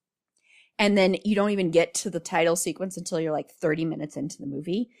 And then you don't even get to the title sequence until you're like 30 minutes into the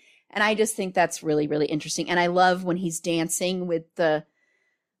movie. And I just think that's really, really interesting. And I love when he's dancing with the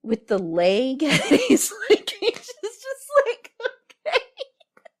leg. He's just like, okay.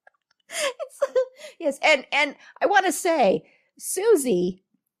 Yes. And I want to say, Susie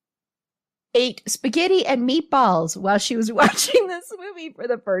ate spaghetti and meatballs while she was watching this movie for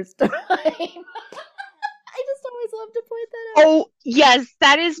the first time. I just always love to point that out. Oh, yes,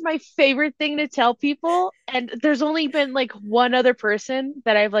 that is my favorite thing to tell people. And there's only been like one other person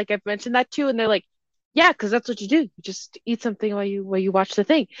that I've mentioned that to, and they're like, yeah, because that's what you do. You just eat something while you watch the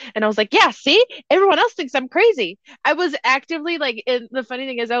thing. And I was like, yeah, see, everyone else thinks I'm crazy. I was actively like, and the funny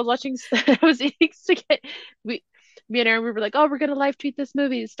thing is, I was eating spaghetti. Me and Aaron, we were like, oh, we're gonna live tweet this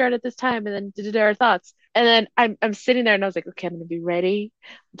movie, start at this time, and then did our thoughts. And then I'm sitting there and I was like, okay, I'm gonna be ready.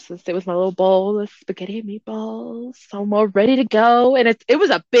 I'm just gonna sit with my little bowl of spaghetti and meatballs. So I'm all ready to go. And it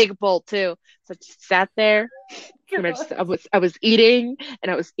was a big bowl too. So I just sat there. And I was eating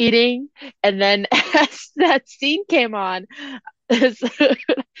and I was eating. And then as that scene came on, as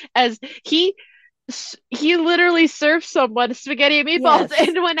he literally served someone spaghetti and meatballs. Yes.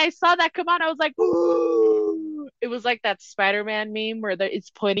 And when I saw that come on, I was like, ooh. It was like that Spider-Man meme where it's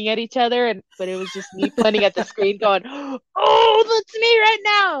pointing at each other, but it was just me pointing at the screen going, oh, that's me right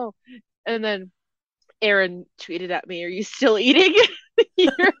now. And then Aaron tweeted at me, are you still eating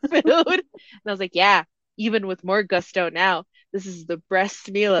your food? And I was like, yeah, even with more gusto now. This is the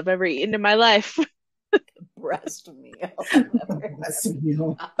best meal I've ever eaten in my life. Breast meal. Breast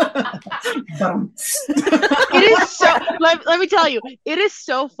meal. It is so, let me tell you, it is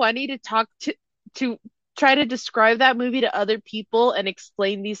so funny to talk to try to describe that movie to other people and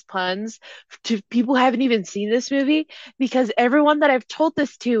explain these puns to people who haven't even seen this movie, because everyone that I've told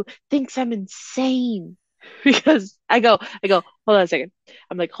this to thinks I'm insane. Because I go, hold on a second.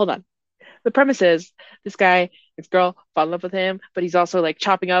 I'm like, hold on. The premise is this guy, this girl fall in love with him, but he's also like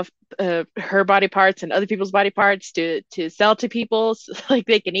chopping off her body parts and other people's body parts to sell to people so, like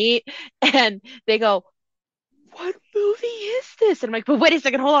they can eat. And they go, what movie is this? And I'm like, but wait a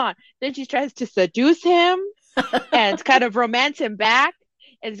second, hold on. Then she tries to seduce him and kind of romance him back.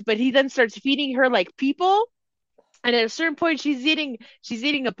 But he then starts feeding her like people. And at a certain point, she's eating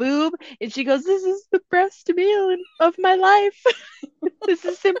a boob, and she goes, "This is the breast meal of my life. This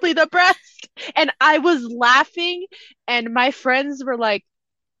is simply the breast." And I was laughing, and my friends were like,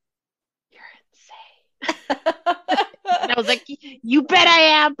 "You're insane." And I was like, "You bet I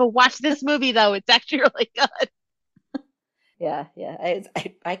am." But watch this movie, though; it's actually really good. Yeah.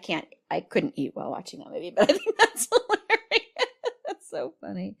 I couldn't eat while watching that movie, but I think that's hilarious. That's so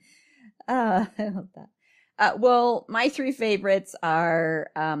funny. I love that. Well, my three favorites are,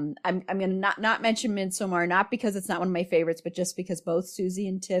 I'm going to not mention Midsommar, not because it's not one of my favorites, but just because both Susie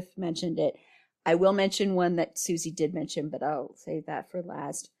and Tiff mentioned it. I will mention one that Susie did mention, but I'll save that for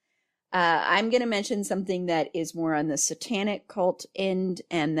last. I'm going to mention something that is more on the satanic cult end,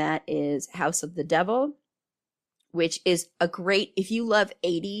 and that is House of the Devil, which is a great, if you love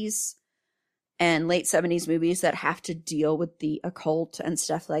 80s and late 70s movies that have to deal with the occult and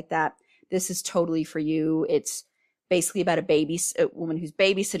stuff like that, this is totally for you. It's basically about a woman who's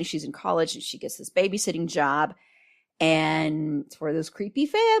babysitting. She's in college and she gets this babysitting job, and it's for this creepy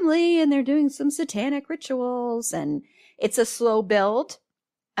family, and they're doing some satanic rituals, and it's a slow build,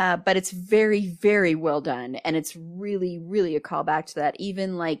 but it's very, very well done. And it's really, really a callback to that.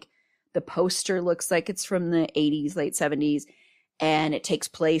 Even like the poster looks like it's from the 80s, late 70s, and it takes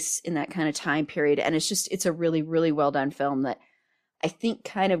place in that kind of time period. And it's a really, really well done film that I think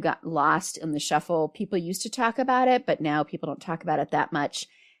kind of got lost in the shuffle. People used to talk about it, but now people don't talk about it that much.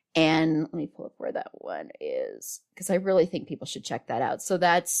 And let me pull up where that one is, because I really think people should check that out. So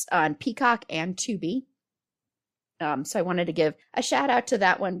that's on Peacock and Tubi. So I wanted to give a shout out to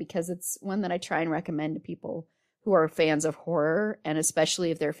that one because it's one that I try and recommend to people who are fans of horror, and especially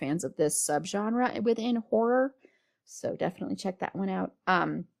if they're fans of this subgenre within horror. So definitely check that one out.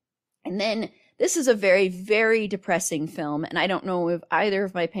 And then this is a very, very depressing film, and I don't know if either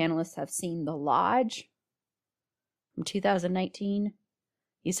of my panelists have seen The Lodge from 2019.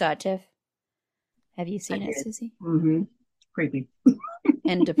 You saw it, Tiff? Have you seen it, Susie? Mm-hmm. Creepy.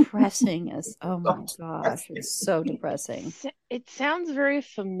 And depressing as, oh my gosh, it's so depressing. It sounds very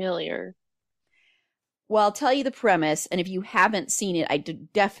familiar. Well, I'll tell you the premise, and if you haven't seen it, I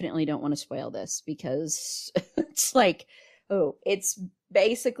definitely don't want to spoil this because it's like, it's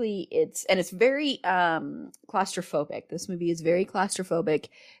basically, it's very claustrophobic. This movie is very claustrophobic.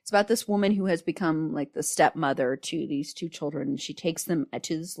 It's about this woman who has become like the stepmother to these two children. She takes them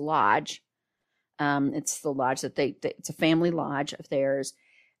to this lodge. It's the lodge that it's a family lodge of theirs.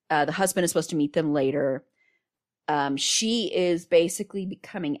 The husband is supposed to meet them later. She is basically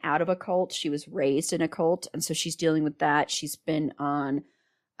becoming out of a cult. She was raised in a cult, and so she's dealing with that. She's been on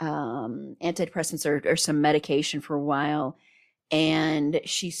antidepressants or some medication for a while, and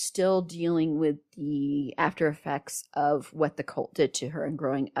she's still dealing with the after effects of what the cult did to her and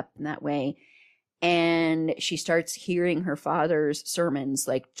growing up in that way. And she starts hearing her father's sermons,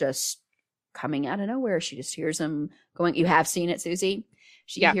 like just coming out of nowhere. She just hears them going. You have seen it, Susie?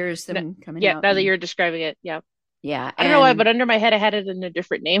 She hears them coming out. Yeah, now that you're describing it, yeah. Yeah. I don't know why, but under my head I had it in a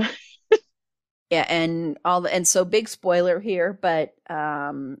different name. Yeah, and so big spoiler here, but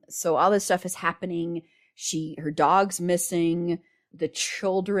so all this stuff is happening. Her dog's missing. The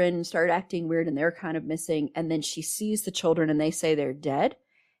children start acting weird and they're kind of missing. And then she sees the children and they say they're dead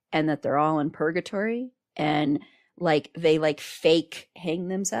and that they're all in purgatory. And like they like fake hang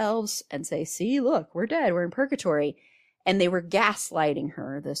themselves and say, see, look, we're dead. We're in purgatory. And they were gaslighting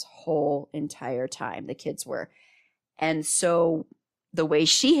her this whole entire time. The kids were. And so the way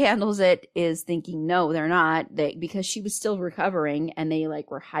she handles it is thinking, no, they're not, because she was still recovering and they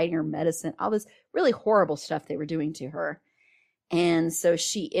like were hiding her medicine, all this really horrible stuff they were doing to her. And so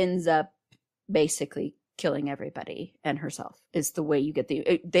she ends up basically killing everybody and herself is the way you get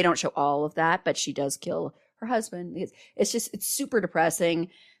they don't show all of that, but she does kill her husband. It's super depressing.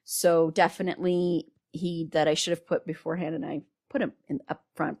 So definitely that I should have put beforehand, and I put him in up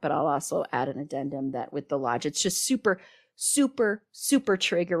front, but I'll also add an addendum that with The Lodge, it's just super, super, super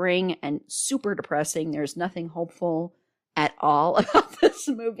triggering and super depressing. There's nothing hopeful at all about this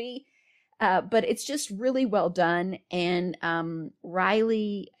movie, but it's just really well done. And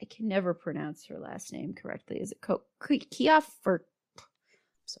Riley, I can never pronounce her last name correctly. Is it Keough or? I'm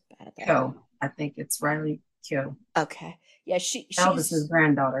so bad at that. Keough. I think it's Riley Keough. Okay, yeah, she's Elvis's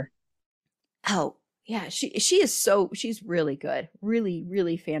granddaughter. Oh. Yeah, she's really good. Really,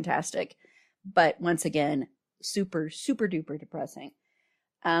 really fantastic. But once again, super, super duper depressing.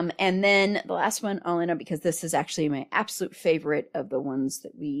 And then the last one I'll end up, because this is actually my absolute favorite of the ones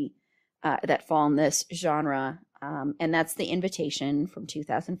that that fall in this genre. And that's The Invitation from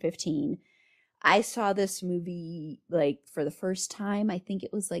 2015. I saw this movie like for the first time, I think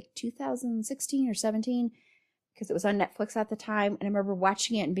it was like 2016 or 17. Because it was on Netflix at the time. And I remember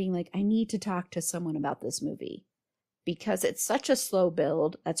watching it and being like, I need to talk to someone about this movie. Because it's such a slow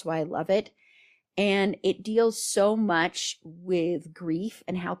build. That's why I love it. And it deals so much with grief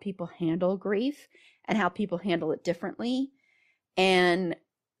and how people handle grief and how people handle it differently. And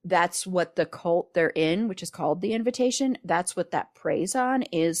that's what the cult they're in, which is called The Invitation, that's what that preys on,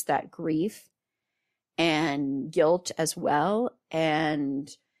 is that grief and guilt as well.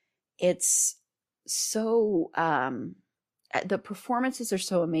 And it's so the performances are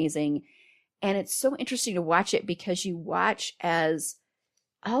so amazing, and it's so interesting to watch it because you watch as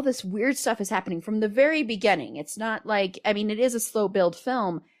all this weird stuff is happening from the very beginning. It's not like, I mean, it is a slow build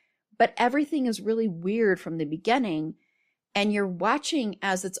film, but everything is really weird from the beginning, and you're watching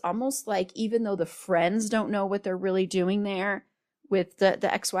as it's almost like, even though the friends don't know what they're really doing there with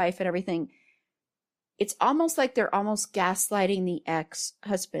the ex-wife and everything, it's almost like they're almost gaslighting the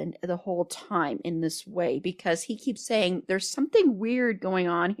ex-husband the whole time in this way, because he keeps saying, there's something weird going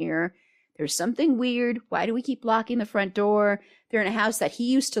on here. There's something weird. Why do we keep locking the front door? They're in a house that he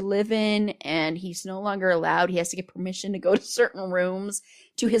used to live in, and he's no longer allowed. He has to get permission to go to certain rooms,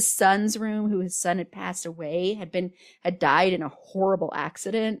 to his son's room, who his son had passed away, had died in a horrible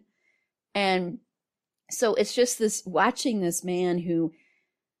accident. And so it's just this, watching this man who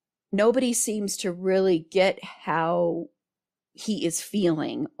nobody seems to really get how he is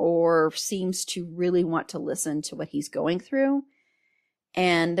feeling or seems to really want to listen to what he's going through.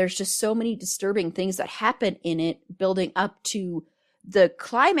 And there's just so many disturbing things that happen in it, building up to the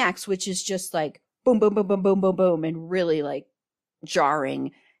climax, which is just like boom, boom, boom, boom, boom, boom, boom, and really like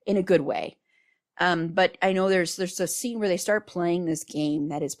jarring in a good way. But I know there's a scene where they start playing this game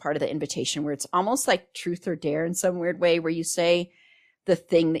that is part of the invitation, where it's almost like truth or dare in some weird way, where you say the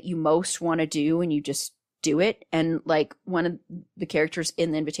thing that you most want to do and you just do it. And like one of the characters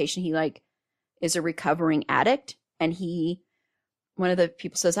in the invitation, he like is a recovering addict, and one of the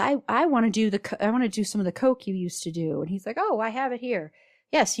people says, I want to do some of the coke you used to do. And he's like, oh, I have it here.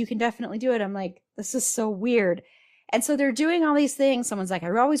 Yes, you can definitely do it. I'm like, this is so weird. And so they're doing all these things. Someone's like,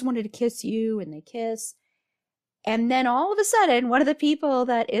 I always wanted to kiss you. And they kiss. And then all of a sudden, one of the people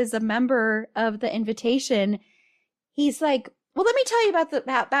that is a member of the invitation, he's like, well, let me tell you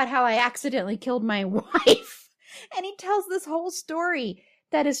about how I accidentally killed my wife. And he tells this whole story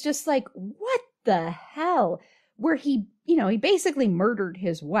that is just like, what the hell? Where he basically murdered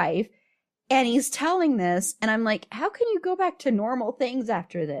his wife, and he's telling this. And I'm like, how can you go back to normal things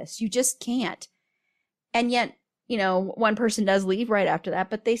after this? You just can't. And yet, one person does leave right after that,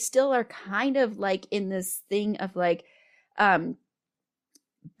 but they still are kind of like in this thing of like,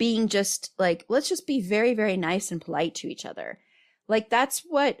 being just like, let's just be very, very nice and polite to each other. Like that's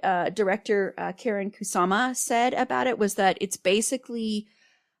what director Karen Kusama said about it, was that it's basically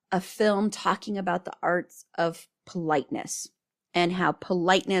a film talking about the arts of politeness and how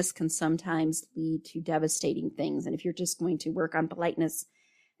politeness can sometimes lead to devastating things. And if you're just going to work on politeness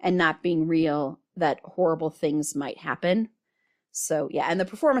and not being real, that horrible things might happen. So yeah, and the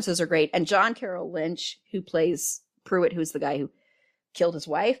performances are great. And John Carroll Lynch, who plays Pruitt, who's the guy who killed his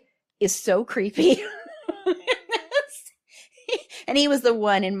wife, is so creepy. And he was the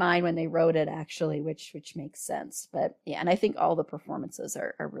one in mind when they wrote it, actually, which makes sense. But yeah, and I think all the performances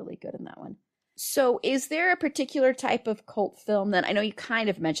are really good in that one. So is there a particular type of cult film then? I know you kind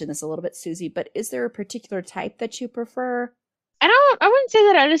of mentioned this a little bit, Susie, but is there a particular type that you prefer? I wouldn't say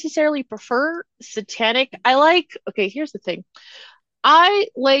that I necessarily prefer satanic. Okay, here's the thing. I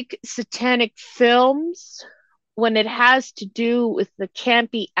like satanic films when it has to do with the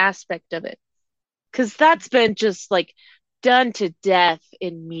campy aspect of it. Because that's been just like done to death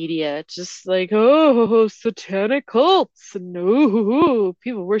in media. Just like, oh, satanic cults, and oh,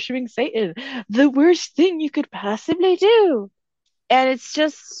 people worshiping Satan, the worst thing you could possibly do. And it's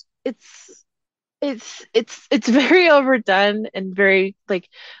just, it's very overdone, and very like,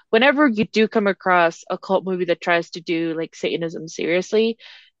 whenever you do come across a cult movie that tries to do like Satanism seriously,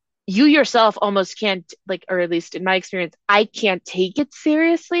 you yourself almost can't, like, or at least in my experience, I can't take it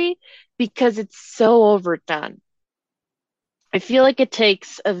seriously because it's so overdone. I feel like it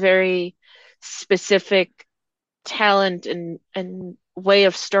takes a very specific talent and way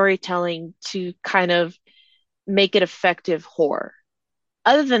of storytelling to kind of make it effective horror.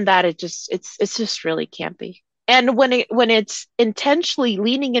 Other than that, it's just really campy. And when it's intentionally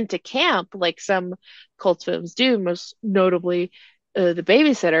leaning into camp, like some cult films do, most notably The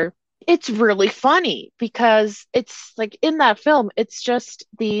Babysitter, it's really funny because it's like in that film, it's just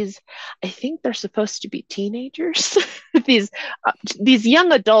these, I think they're supposed to be teenagers, these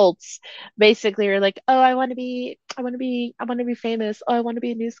young adults basically are like, oh, I want to be famous. Oh, I want to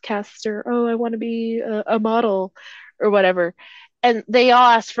be a newscaster. Oh, I want to be a model or whatever. And they all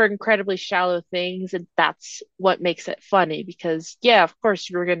ask for incredibly shallow things, and that's what makes it funny because, yeah, of course,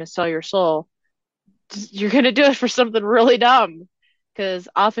 you're going to sell your soul. You're going to do it for something really dumb. Because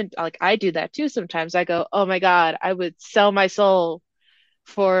often, like, I do that too sometimes. I go, oh my God, I would sell my soul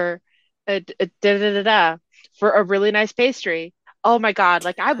for for a really nice pastry. Oh my God,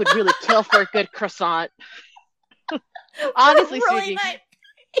 like, I would really kill for a good croissant. Honestly, really Susie.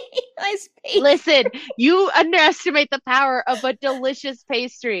 Nice pastry. Listen, you underestimate the power of a delicious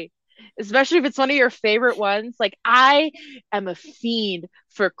pastry, especially if it's one of your favorite ones. Like, I am a fiend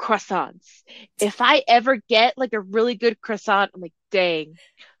for croissants. If I ever get like a really good croissant, I'm like, dang,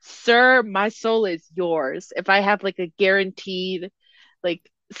 sir, my soul is yours. If I have like a guaranteed, like,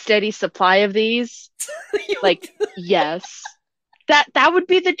 steady supply of these, like, yes. That would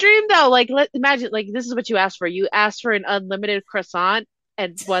be the dream though. Like, imagine, like, this is what you asked for. You asked for an unlimited croissant,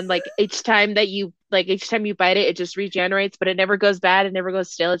 and one, like, each time you bite it, it just regenerates, but it never goes bad, it never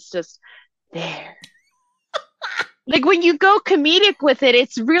goes stale. It's just there. Like, when you go comedic with it,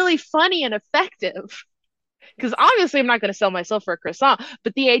 it's really funny and effective. Because obviously I'm not going to sell myself for a croissant,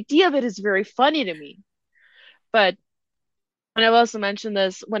 but the idea of it is very funny to me. But, and I've also mentioned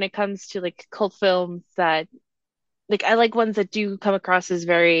this when it comes to like cult films, that like I like ones that do come across as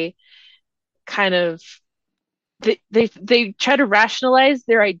very kind of they try to rationalize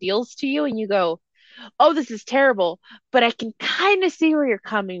their ideals to you, and you go, oh, this is terrible, but I can kind of see where you're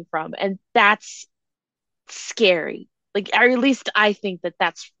coming from, and that's scary. Like, or at least I think that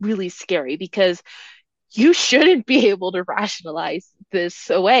that's really scary, because you shouldn't be able to rationalize this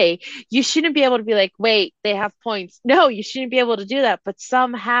away. You shouldn't be able to be like, wait, they have points. No, you shouldn't be able to do that. But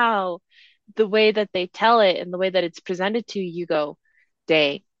somehow, the way that they tell it and the way that it's presented to you, you go,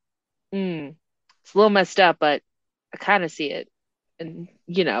 dang, it's a little messed up, but I kind of see it. And,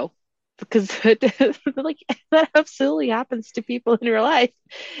 because like that absolutely happens to people in real life.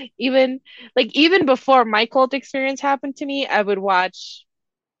 Even before my cult experience happened to me, I would watch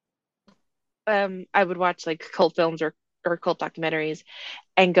like cult films or cult documentaries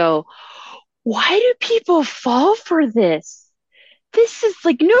and go, why do people fall for this? This is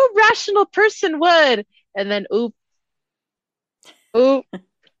like no rational person would. And then oop,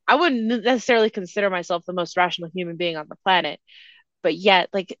 I wouldn't necessarily consider myself the most rational human being on the planet, but yet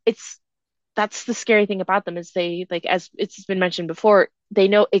like that's the scary thing about them, is they, like, as it's been mentioned before, they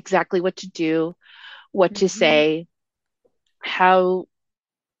know exactly what to do, what to say, how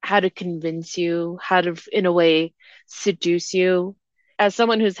to convince you, how to, in a way, seduce you. As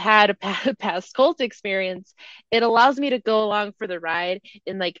someone who's had a past cult experience, it allows me to go along for the ride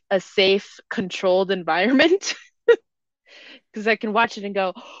in like a safe, controlled environment. Because I can watch it and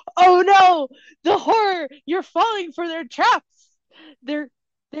go, oh no, the horror, you're falling for their traps. They're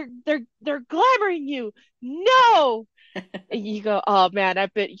glamoring you. No. And you go, oh man,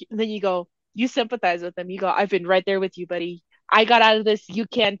 then you go, you sympathize with them. You go, I've been right there with you, buddy. I got out of this, you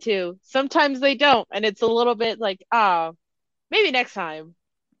can too. Sometimes they don't, and it's a little bit like, oh, maybe next time.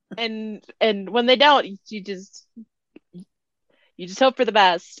 And when they don't, you just hope for the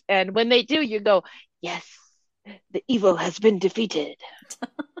best. And when they do, you go, yes, the evil has been defeated.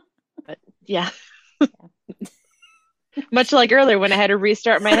 But yeah. Much like earlier when I had to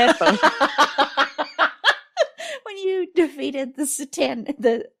restart my headphones. When you defeated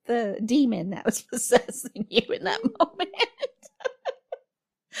the demon that was possessing you in that moment.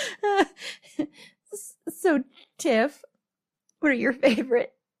 So, Tiff, what are your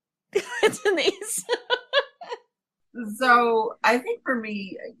favorite Denise? So I think for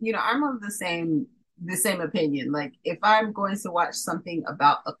me, I'm of the same opinion. Like, if I'm going to watch something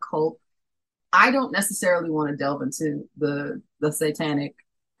about a cult, I don't necessarily want to delve into the satanic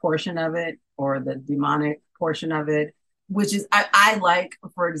portion of it or the demonic portion of it, which is, I like,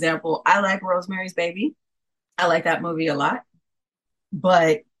 for example, I like Rosemary's Baby. I like that movie a lot,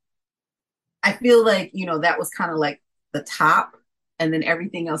 but I feel like, that was kind of like the top, and then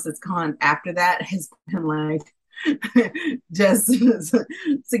everything else that's gone after that has been like just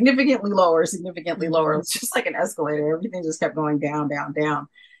significantly lower. It's just like an escalator. Everything just kept going down, down, down.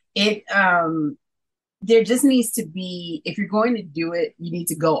 It, there just needs to be, if you're going to do it, you need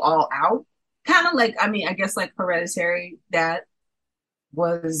to go all out. Kind of like, I guess like Hereditary, that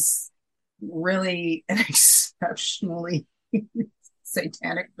was really an exceptionally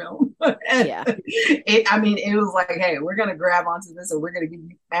satanic film. Yeah. It was like, hey, we're going to grab onto this and we're going to give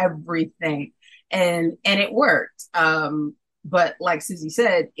you everything. And it worked. But like Susie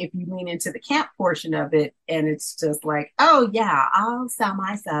said, if you lean into the camp portion of it and it's just like, oh yeah, I'll sell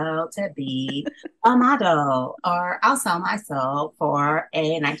myself to be a model, or I'll sell myself for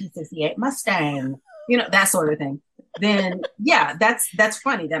a 1968 Mustang, that sort of thing, then yeah, that's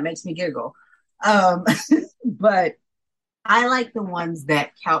funny. That makes me giggle. But I like the ones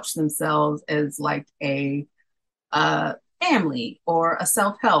that couch themselves as like a family or a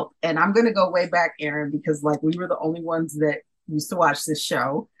self-help. And I'm going to go way back, Aaron, because like we were the only ones that used to watch this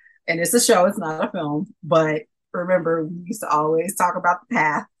show. And it's a show, it's not a film. But remember, we used to always talk about The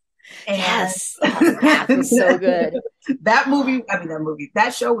Path. And yes, The Path was so good.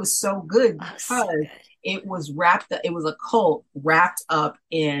 That show was so good because it was it was a cult wrapped up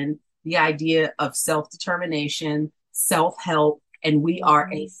in the idea of self-determination, self-help, and we are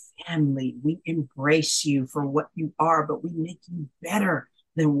a family. We embrace you for what you are, but we make you better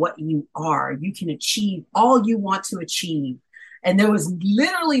than what you are. You can achieve all you want to achieve. And there was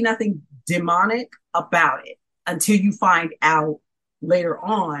literally nothing demonic about it until you find out later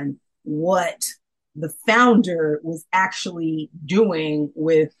on what the founder was actually doing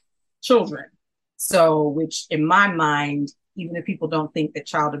with children. So, which in my mind, even if people don't think that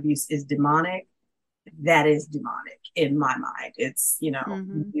child abuse is demonic, that is demonic in my mind. It's, you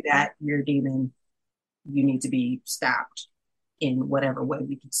do that, you're a demon, you need to be stopped in whatever way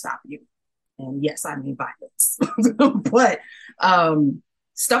we can stop you. And yes, I mean violence. But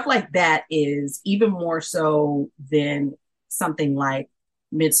stuff like that is even more so than something like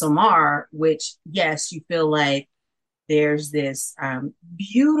Midsommar, which, yes, you feel like there's this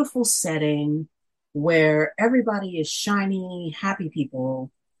beautiful setting where everybody is shiny, happy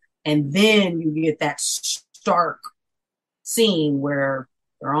people. And then you get that stark scene where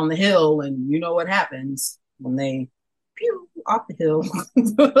they're on the hill, and you know what happens when they pew off the hill.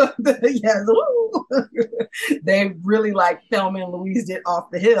 Yes, they really, like Thelma and Louise did,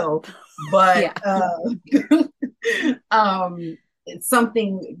 off the hill. But it's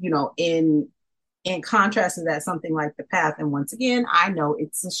something, in contrast to that, something like The Path. And once again, I know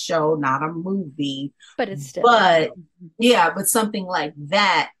it's a show, not a movie, but it's still, but something like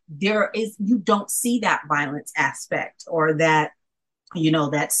that, you don't see that violence aspect, or that,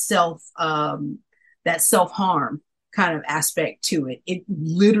 that self-harm kind of aspect to it. It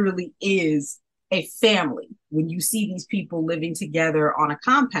literally is a family. When you see these people living together on a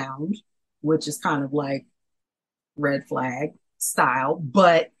compound, which is kind of like red flag style,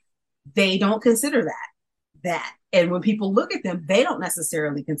 but they don't consider that. And when people look at them, they don't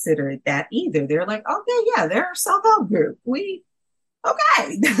necessarily consider it that either. They're like, okay, yeah, they're a self-help group.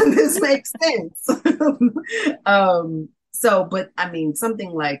 Okay, this makes sense. But I mean,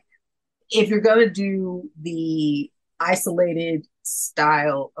 something like, if you're going to do the isolated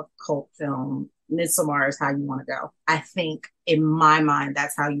style of cult film, Midsommar is how you want to go. I think, in my mind,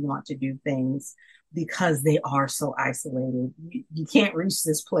 that's how you want to do things, because they are so isolated. You can't reach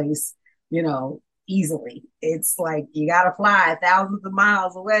this place, easily. It's like you got to fly thousands of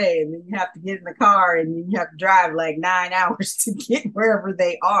miles away, and then you have to get in the car, and then you have to drive like 9 hours to get wherever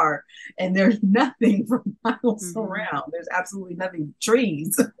they are. And there's nothing for miles around. There's absolutely nothing,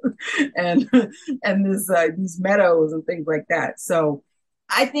 trees and these meadows and things like that. So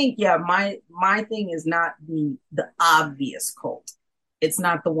I think, my thing is not the obvious cult. It's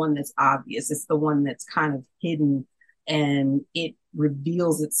not the one that's obvious. It's the one that's kind of hidden, and it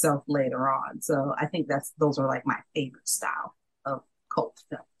reveals itself later on. So I think those are like my favorite style of cult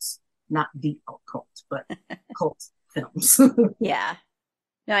films. Not the cult, but cult films. Yeah.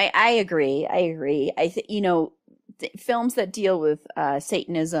 No, I agree. I think, films that deal with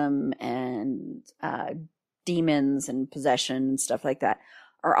Satanism and demons and possession and stuff like that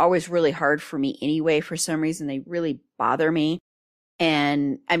are always really hard for me anyway. For some reason, they really bother me.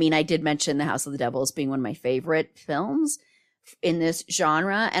 And I mean, I did mention The House of the Devil as being one of my favorite films in this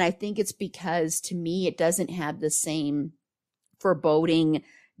genre. And I think it's because, to me, it doesn't have the same foreboding,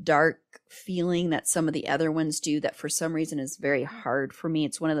 dark feeling that some of the other ones do, that for some reason is very hard for me.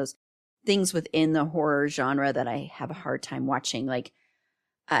 It's one of those things within the horror genre that I have a hard time watching. Like,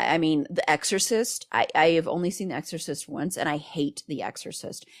 I mean, The Exorcist, I have only seen The Exorcist once, and I hate The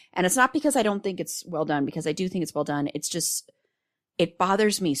Exorcist. And it's not because I don't think it's well done, because I do think it's well done. It's just, it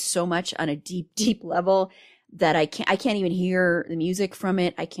bothers me so much on a deep, deep level that I can't even hear the music from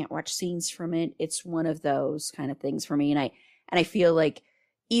it. I can't watch scenes from it. It's one of those kind of things for me. And I feel like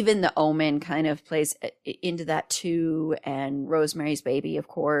even The Omen kind of plays into that too, and Rosemary's Baby, of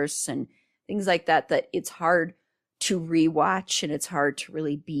course, and things like that, that it's hard to rewatch, and it's hard to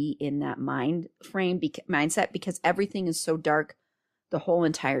really be in that mindset, because everything is so dark the whole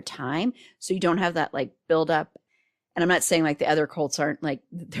entire time. So you don't have that like build up. And I'm not saying like the other cults aren't like,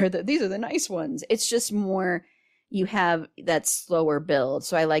 these are the nice ones. It's just more, you have that slower build.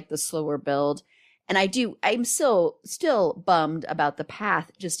 So I like the slower build. And I'm still bummed about The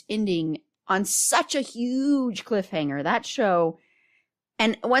Path just ending on such a huge cliffhanger. That show.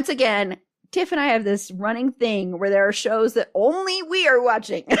 And once again, Tiff and I have this running thing where there are shows that only we are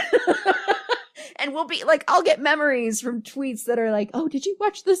watching. And we'll be like, I'll get memories from tweets that are like, oh, did you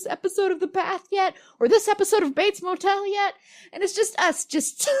watch this episode of The Path yet? Or this episode of Bates Motel yet? And it's just us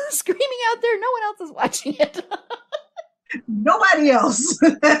just screaming out there. No one else is watching it. Nobody else.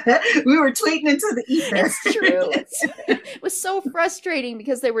 We were tweeting into the ether. It's true. It was so frustrating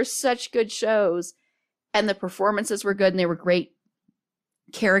because they were such good shows, and the performances were good, and they were great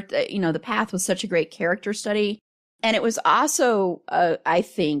character. The Path was such a great character study. And it was also, I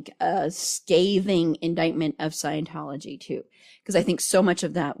think, a scathing indictment of Scientology, too. Because I think so much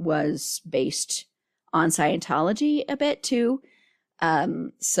of that was based on Scientology a bit, too.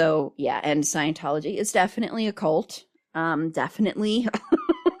 So, yeah, and Scientology is definitely a cult. Definitely.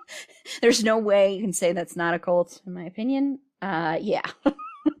 There's no way you can say that's not a cult, in my opinion. Yeah.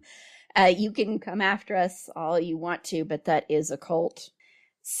 You can come after us all you want to, but that is a cult.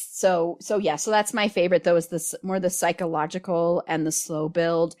 So that's my favorite, though, is this more the psychological and the slow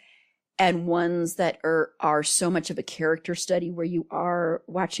build, and ones that are so much of a character study, where you are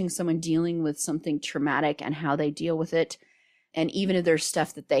watching someone dealing with something traumatic and how they deal with it. And even if there's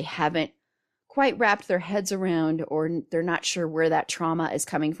stuff that they haven't quite wrapped their heads around, or they're not sure where that trauma is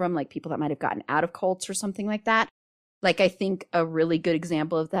coming from, like people that might have gotten out of cults or something like that, Like, I think a really good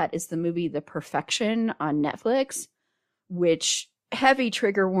example of that is the movie The Perfection on Netflix, which heavy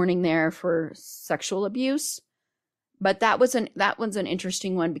trigger warning there for sexual abuse. But that one's an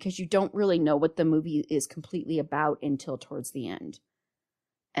interesting one because you don't really know what the movie is completely about until towards the end.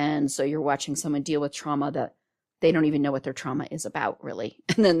 And so you're watching someone deal with trauma that they don't even know what their trauma is about, really.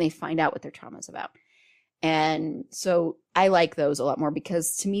 And then they find out what their trauma is about. And so I like those a lot more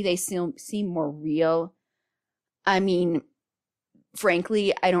because to me, they seem more real. I mean,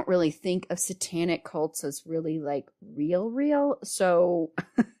 frankly, I don't really think of satanic cults as really like real. So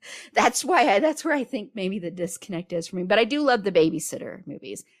that's where I think maybe the disconnect is for me. But I do love the Babysitter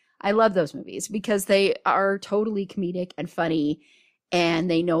movies. I love those movies because they are totally comedic and funny,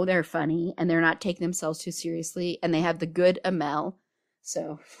 and they know they're funny and they're not taking themselves too seriously, and they have the good Amell.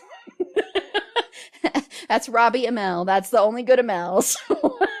 So that's Robbie Amell. That's the only good Amell.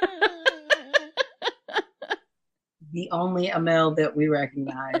 So. The only Amell that we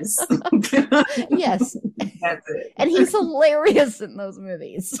recognize. Yes. That's it. And he's hilarious in those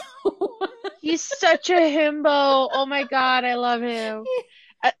movies. He's such a himbo. Oh my God, I love him.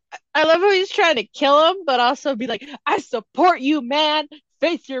 I love how he's trying to kill him, but also be like, I support you, man.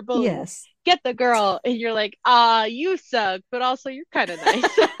 Face your bully. Yes. Get the girl. And you're like, you suck, but also you're kind of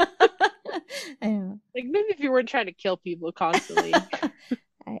nice. I know. Like, maybe if you weren't trying to kill people constantly.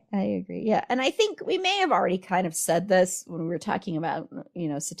 I agree. Yeah. And I think we may have already kind of said this when we were talking about,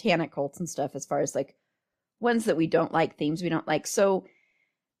 satanic cults and stuff, as far as like ones that we don't like, themes we don't like. So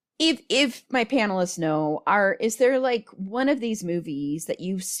if my panelists know, is there like one of these movies that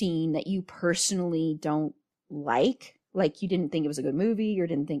you've seen that you personally don't like? Like you didn't think it was a good movie or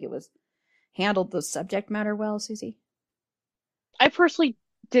didn't think it was handled the subject matter well, Susie? I personally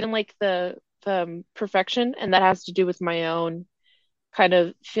didn't like the Perfection, and that has to do with my own kind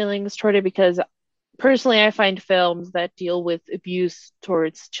of feelings toward it, because personally I find films that deal with abuse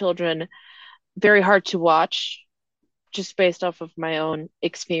towards children very hard to watch, just based off of my own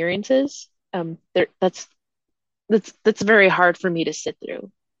experiences. That's very hard for me to sit through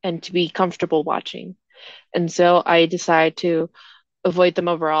and to be comfortable watching, and so I decide to avoid them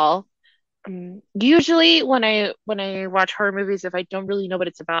overall. Usually when I watch horror movies, if I don't really know what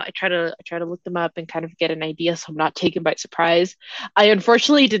it's about, I try to look them up and kind of get an idea so I'm not taken by surprise. I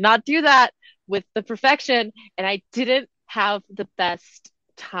unfortunately did not do that with The Perfection, and I didn't have the best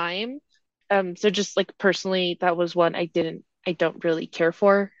time. So just like personally, that was one I don't really care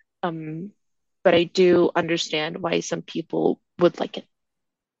for. But I do understand why some people would like it.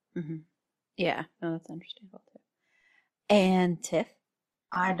 Mm-hmm. Yeah, no, that's understandable too. And Tiff?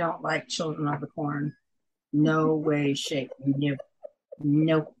 I don't like Children of the Corn. No way, shape.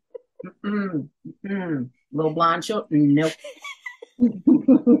 Nope. Little blonde children. Nope.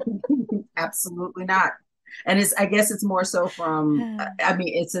 Absolutely not. And I guess it's more so from,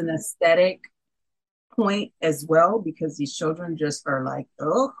 it's an aesthetic point as well, because these children just are like,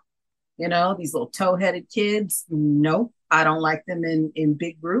 oh, these little toe-headed kids. Nope. I don't like them in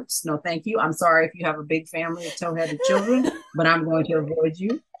big groups. No, thank you. I'm sorry if you have a big family of toe-headed children, but I'm going to avoid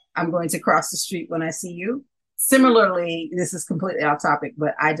you. I'm going to cross the street when I see you. Similarly, this is completely off topic,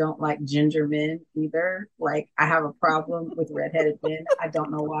 but I don't like ginger men either. Like, I have a problem with redheaded men. I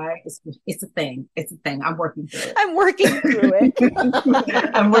don't know why. It's a thing. It's a thing. I'm working through it. I'm working through it.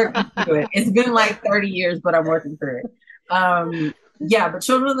 I'm working through it. It's been like 30 years, but I'm working through it. Yeah, but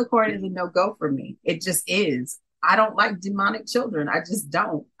Children of the Corn is a no-go for me. It just is. I don't like demonic children. I just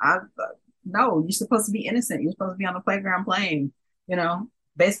don't. No, you're supposed to be innocent. You're supposed to be on the playground playing,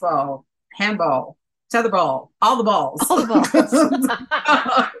 baseball, handball, tetherball, all the balls. All the balls.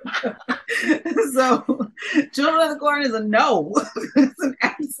 So Children of the Corn is a no. It's an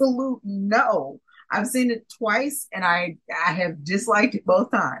absolute no. I've seen it twice and I have disliked it both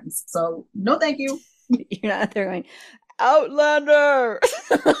times. So no, thank you. You're not there going, Outlander.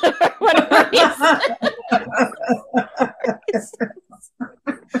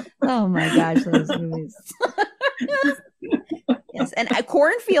 Oh my gosh, those movies. Yes, and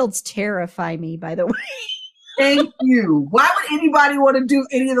cornfields terrify me, by the way. Thank you. Why would anybody want to do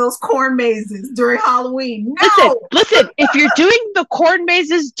any of those corn mazes during Halloween? No. Listen, if you're doing the corn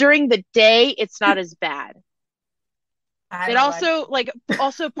mazes during the day, it's not as bad. It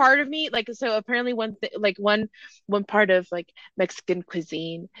also part of me, so apparently one part of Mexican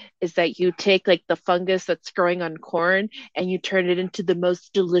cuisine is that you take the fungus that's growing on corn and you turn it into the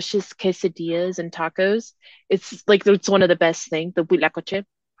most delicious quesadillas and tacos. It's one of the best things, the huitlacoche.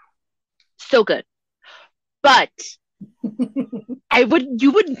 So good. But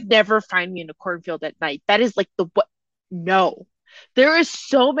you would never find me in a cornfield at night. That is no. There is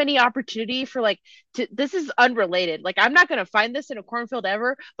so many opportunity for like this is unrelated. Like I'm not gonna find this in a cornfield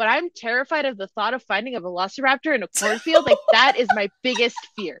ever, but I'm terrified of the thought of finding a velociraptor in a cornfield. Like that is my biggest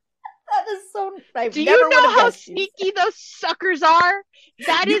fear. That is so. Do you know how sneaky those suckers are?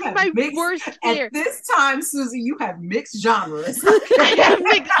 That is my worst fear. At this time, Susie, you have mixed genres.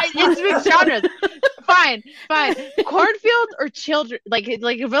 It's mixed genres. Fine. Cornfield or children, like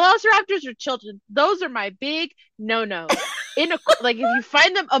velociraptors or children. Those are my big no. If you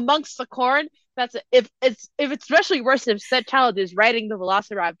find them amongst the corn, that's if it's especially worse if said child is riding the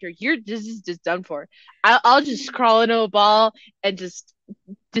velociraptor. This is just done for. I'll just crawl into a ball and just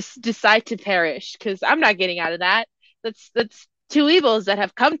decide to perish because I'm not getting out of that. That's two evils that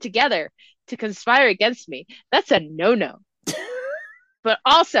have come together to conspire against me. That's a no. But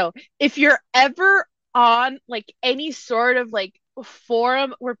also, if you're ever on like any sort of like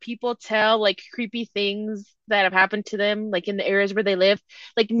forum where people tell like creepy things that have happened to them, like in the areas where they live,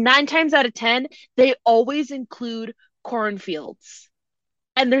 like 9 times out of 10, they always include cornfields.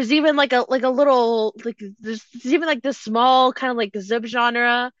 And there's even like a little like there's even like this small kind of like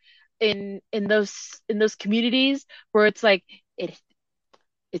subgenre in those communities where it's like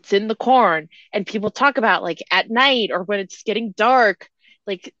it's in the corn and people talk about like at night or when it's getting dark,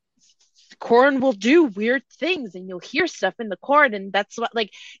 like corn will do weird things and you'll hear stuff in the corn. And that's what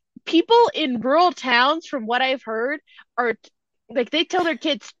like people in rural towns, from what I've heard, are like they tell their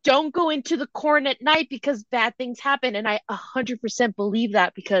kids don't go into the corn at night because bad things happen. And I 100% believe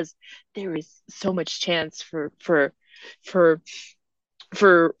that because there is so much chance for the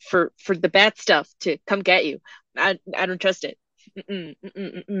bad stuff to come get you. I don't trust it.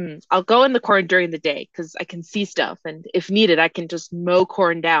 I'll go in the corn during the day because I can see stuff, and if needed, I can just mow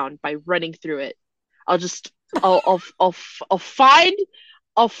corn down by running through it. I'll find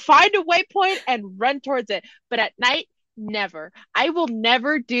a waypoint and run towards it. But at night, never. I will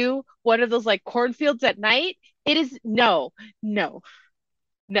never do one of those like cornfields at night. It is no.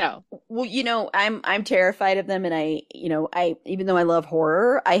 Well, I'm terrified of them, and I even though I love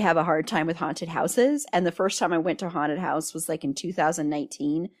horror, I have a hard time with haunted houses. And the first time I went to a haunted house was like in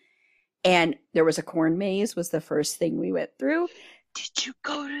 2019, and there was a corn maze was the first thing we went through. Did you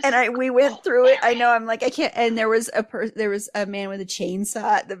go to? And we went through it. I know. I'm like I can't. And there was a man with a chainsaw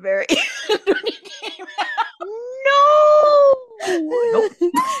at the very end when he came out. No.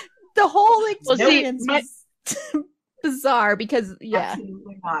 The whole experience was bizarre because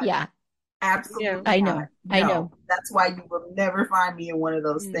Absolutely not. Yeah. Absolutely yeah. I know. No. I know. That's why you will never find me in one of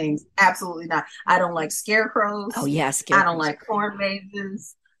those things. Absolutely not. I don't like scarecrows. Oh yeah, scarecrows. I don't like corn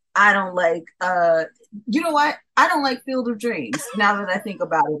mazes. I don't like you know what? I don't like Field of Dreams now that I think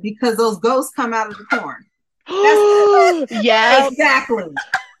about it because those ghosts come out of the corn. Yeah.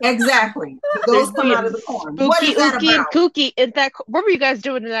 Exactly. The ghosts come out of the corn. What is that about? And kooky. What were you guys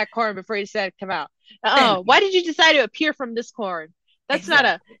doing in that corn before you said come out? Why did you decide to appear from this corn? That's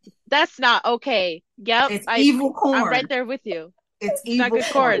not okay. Yep. It's evil corn. I'm right there with you. It's evil not good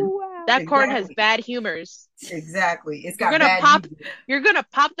corn. Wow. That corn has bad humors. Exactly. It's got bad humors. You're gonna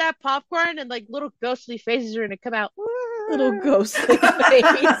pop that popcorn and like little ghostly faces are gonna come out. Little ghostly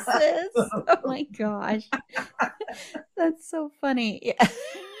faces. Oh my gosh. That's so funny. Yeah.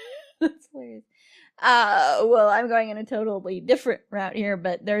 That's hilarious. Well, I'm going in a totally different route here,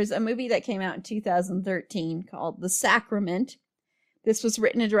 but there's a movie that came out in 2013 called The Sacrament. This was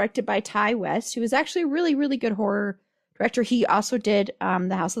written and directed by Ty West, who is actually a really, really good horror director. He also did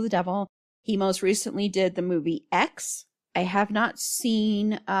The House of the Devil. He most recently did the movie X. I have not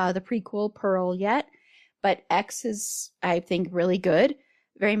seen the prequel Pearl yet, but X is, I think, really good.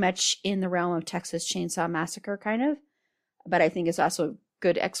 Very much in the realm of Texas Chainsaw Massacre, kind of. But I think it's also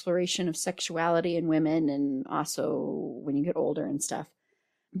good exploration of sexuality in women and also when you get older and stuff.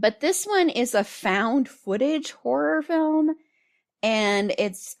 But this one is a found footage horror film, and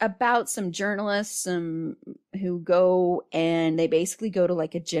it's about some journalists who go and they basically go to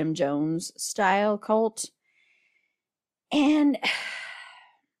like a Jim Jones style cult. And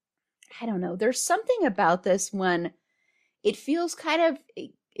I don't know, there's something about this one. It feels kind of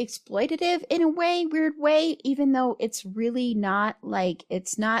exploitative in a weird way, even though it's really not like,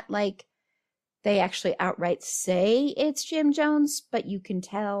 it's not like they actually outright say it's Jim Jones, but you can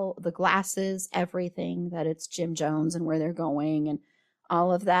tell the glasses, everything, that it's Jim Jones and where they're going and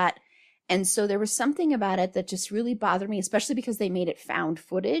all of that. And so there was something about it that just really bothered me, especially because they made it found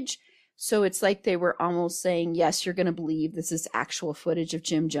footage. So it's like they were almost saying, yes, you're going to believe this is actual footage of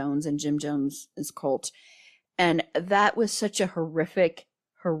Jim Jones and Jim Jones' cult. And that was such a horrific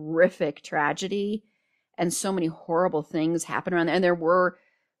tragedy, and so many horrible things happened around there. And there were,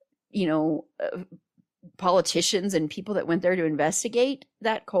 politicians and people that went there to investigate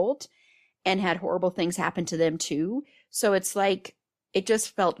that cult and had horrible things happen to them too. So it's like, it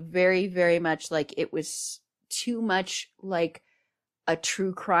just felt very, very much like it was too much like a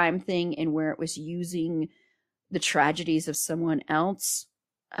true crime thing, and where it was using the tragedies of someone else.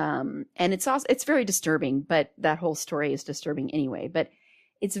 And it's very disturbing, but that whole story is disturbing anyway. But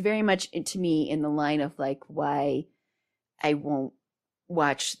it's very much to me in the line of like why I won't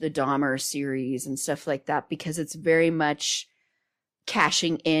watch the Dahmer series and stuff like that, because it's very much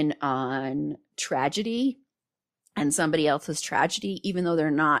cashing in on tragedy and somebody else's tragedy, even though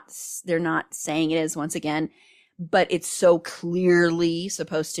they're not saying it is, once again, but it's so clearly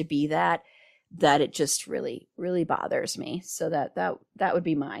supposed to be that it just really, really bothers me. So that would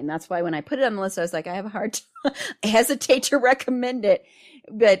be mine. That's why when I put it on the list, I was like, I have a hard time. I hesitate to recommend it,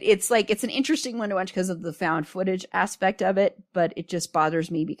 but it's like, it's an interesting one to watch because of the found footage aspect of it, but it just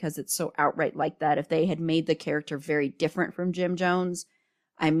bothers me because it's so outright like that. If they had made the character very different from Jim Jones,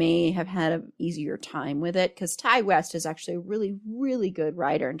 I may have had an easier time with it, because Ty West is actually a really, really good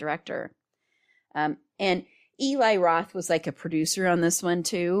writer and director. And Eli Roth was like a producer on this one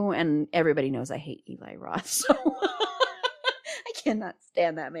too, and everybody knows I hate Eli Roth, so I cannot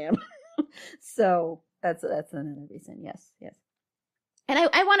stand that man. So that's another reason. Yes. And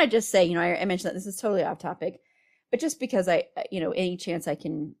I want to just say, I mentioned that this is totally off topic, but just because any chance I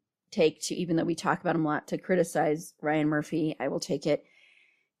can take to, even though we talk about him a lot, to criticize Ryan Murphy, I will take it.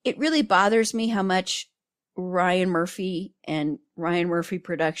 It really bothers me how much Ryan Murphy and Ryan Murphy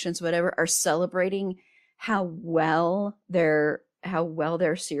Productions, whatever, are celebrating how well their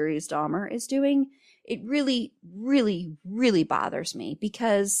series Dahmer is doing. It really, really, really bothers me,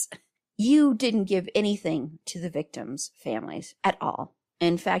 because you didn't give anything to the victims' families at all.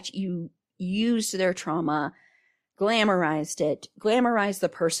 In fact, you used their trauma, glamorized the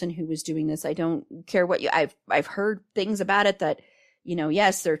person who was doing this. I don't care what I've heard things about it that,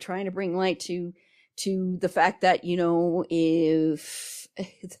 yes, they're trying to bring light to the fact that, if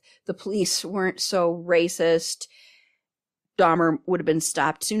the police weren't so racist, Dahmer would have been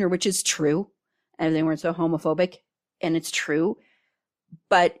stopped sooner, which is true. And they weren't so homophobic, and it's true.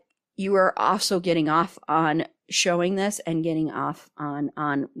 But you are also getting off on showing this and getting off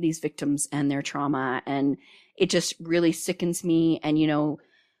on these victims and their trauma. And it just really sickens me. And,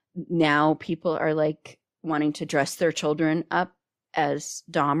 now people are like wanting to dress their children up as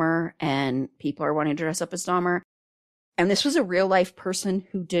Dahmer, and people are wanting to dress up as Dahmer. And this was a real life person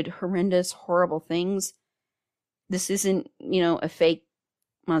who did horrendous, horrible things. This isn't, a fake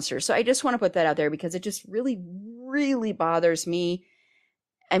monster. So I just want to put that out there, because it just really, really bothers me.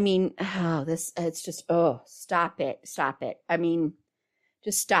 I mean, it's just, stop it. I mean,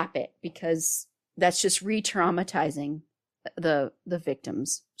 just stop it, because that's just re-traumatizing the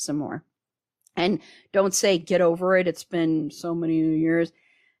victims some more. And don't say get over it. It's been so many years.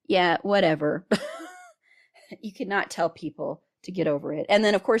 Yeah, whatever. You cannot tell people to get over it. And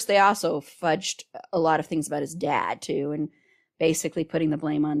then, of course, they also fudged a lot of things about his dad, too, and basically putting the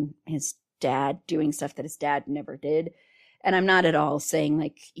blame on his dad doing stuff that his dad never did. And I'm not at all saying,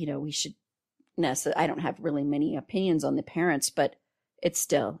 like, we should I don't have really many opinions on the parents, but it's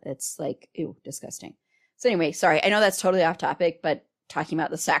like, ew, disgusting. So anyway, sorry. I know that's totally off topic, but talking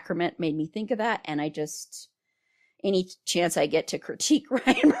about the sacrament made me think of that. And any chance I get to critique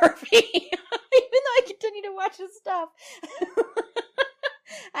Ryan Murphy, even though I continue to watch his stuff,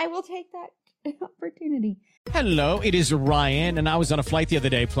 I will take that opportunity. Hello, it is Ryan, and I was on a flight the other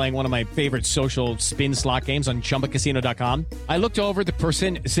day playing one of my favorite social spin slot games on ChumbaCasino.com. I looked over at the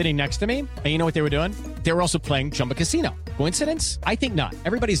person sitting next to me, and you know what they were doing? They were also playing Chumba Casino. Coincidence? I think not.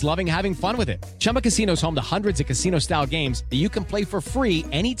 Everybody's loving having fun with it. Chumba Casino is home to hundreds of casino-style games that you can play for free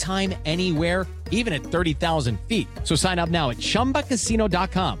anytime, anywhere, even at 30,000 feet. So sign up now at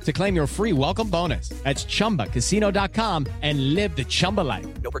ChumbaCasino.com to claim your free welcome bonus. That's ChumbaCasino.com and live the Chumba life.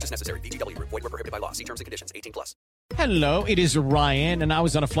 No purchase necessary. VGW. Void where prohibited by law. See terms and conditions. 18+. Hello, it is Ryan, and I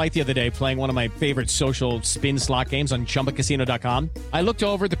was on a flight the other day playing one of my favorite social spin slot games on ChumbaCasino.com. I looked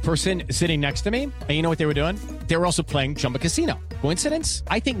over at the person sitting next to me, and you know what they were doing? They were also playing Chumba Casino. Coincidence?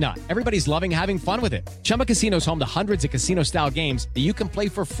 I think not. Everybody's loving having fun with it. Chumba Casino is home to hundreds of casino-style games that you can play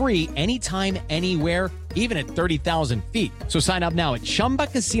for free anytime, anywhere, even at 30,000 feet. So sign up now at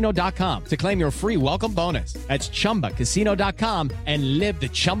ChumbaCasino.com to claim your free welcome bonus. That's ChumbaCasino.com and live the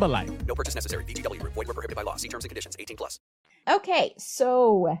Chumba life. No purchase necessary. VGW. Void where prohibited by law. See terms and conditions. 18+. Okay,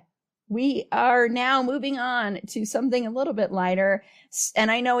 so we are now moving on to something a little bit lighter. And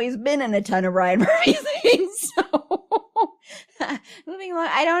I know he's been in a ton of Ryan Murphy things, so moving along.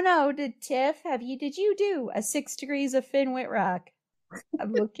 I don't know. Did you do a 6 Degrees of Finn Whitrock?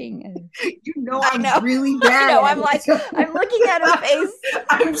 I'm looking at her. You know I I'm know. really I bad know. at I'm it. like, I'm looking at her face.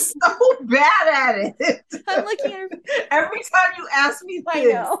 I'm so bad at it. I'm looking at her. Every time you ask me I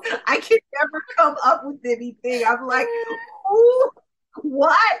this, know. I can never come up with anything. I'm like, who?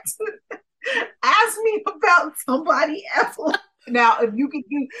 What? Ask me about somebody else. Now, if you could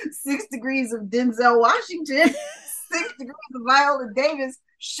do 6 degrees of Denzel Washington, 6 degrees of Viola Davis,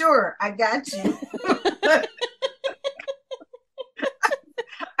 sure, I got you.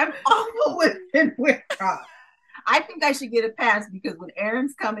 I'm awful with Finn Wittrock. I think I should get a pass because when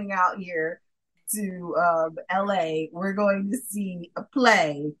Aaron's coming out here to LA, we're going to see a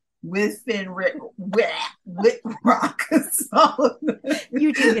play with Finn Wittrock. So,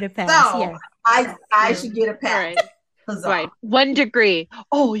 You do get a pass. so Yeah. I should get a pass. Right. Right. 1 degree.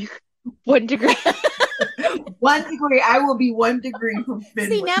 Oh, 1 degree. 1 degree. I will be 1 degree from Finn.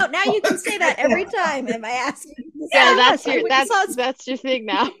 See, now you can say that every time if I ask you. Yeah, Yes, I went and saw that's your thing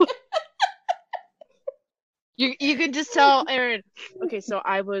now. You can just tell Aaron. Okay, so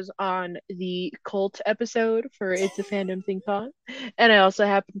I was on the cult episode for It's a Fandom Thing Con, and I also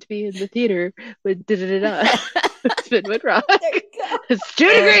happened to be in the theater with Finn Wittrock. There you go. It's 2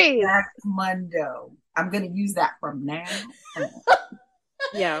 degrees. Mundo. I'm gonna use that from now on.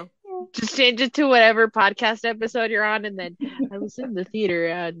 Yeah. Just change it to whatever podcast episode you're on, and then I was in the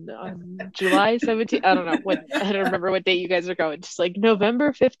theater on July 17th. I don't know what. I don't remember what date you guys are going. Just like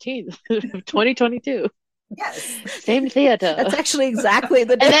November 15th, 2022. Yes. Same theater. That's actually exactly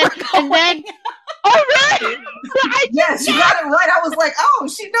the day. And then oh really? Yes, you got it right. I was like, oh,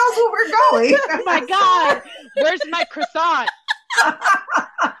 she knows where we're going. Oh my god, where's my croissant?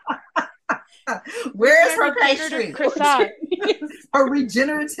 Where's her pastry? Croissant. Her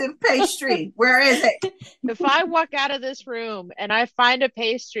regenerative pastry. Where is it? If I walk out of this room and I find a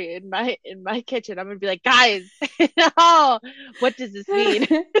pastry in my kitchen, I'm gonna be like, guys, oh, what does this mean?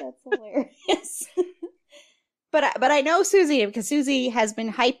 That's hilarious. But I know Susie because Susie has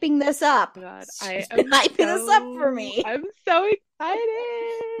been hyping this up. God, She's been hyping this up for me. I'm so excited.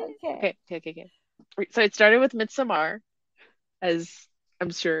 Okay. So it started with Midsommar, as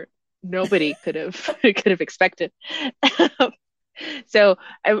I'm sure nobody could have expected. So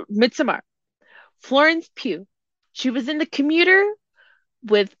Midsommar, Florence Pugh. She was in The Commuter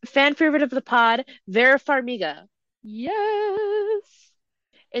with fan favorite of the pod, Vera Farmiga. Yes.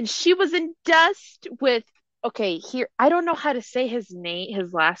 And she was in Dust with, okay, here, I don't know how to say his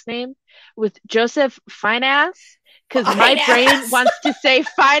last name, with Joseph Fiennes, because my brain wants to say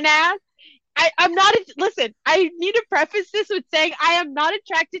Fiennes. I'm not, listen, I need to preface this with saying I am not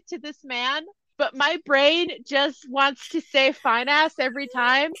attracted to this man, but my brain just wants to say Fiennes every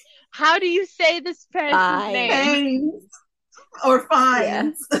time. How do you say this person's name? Faines or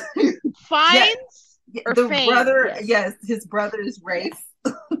Fines. Yeah. Fines? Yeah. Or the Faines? brother, yes, his brother is Rafe.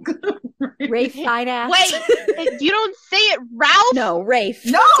 Rafe Fiennes. Wait, you don't say it Ralph? No, Rafe.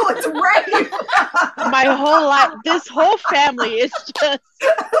 No, it's Rafe. My whole life, this whole family is just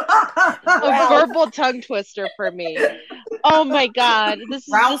a verbal tongue twister for me. Oh my god, this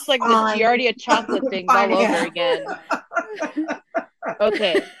is Ralph just like the Giardia chocolate thing all over again.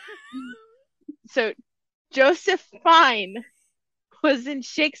 Okay, so Joseph Fine was in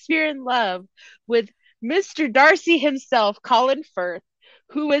Shakespeare in Love with Mr. Darcy himself, Colin Firth,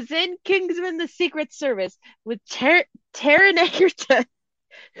 who was in Kingsman: The Secret Service with Taron Egerton,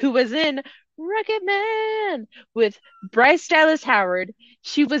 who was in Rocket Man with Bryce Dallas Howard.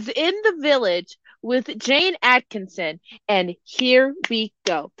 She was in The Village with Jane Atkinson. And here we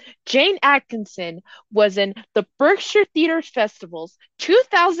go. Jane Atkinson was in the Berkshire Theatre Festival's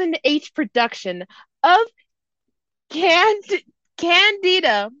 2008 production of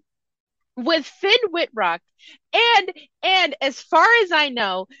Candida with Finn Wittrock. And as far as I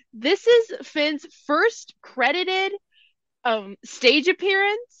know, this is Finn's first credited stage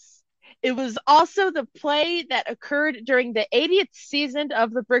appearance. It was also the play that occurred during the 80th season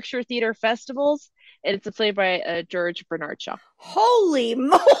of the Berkshire Theatre Festivals, and it's a play by George Bernard Shaw. Holy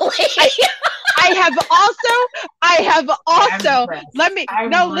moly! I have also.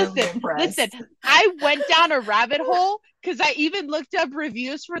 Listen. I went down a rabbit hole because I even looked up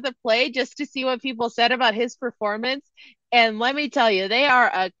reviews for the play just to see what people said about his performance. And let me tell you, they are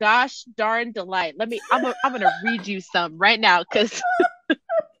a gosh darn delight. I'm gonna read you some right now because.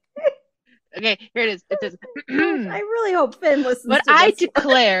 Okay, here it is. It says, I really hope Finn listens but to I this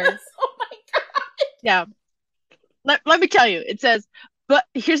declare. Oh my god. Yeah. Let me tell you. It says, But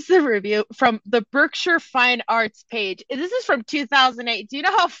here's the review from the Berkshire Fine Arts page. This is from 2008. Do you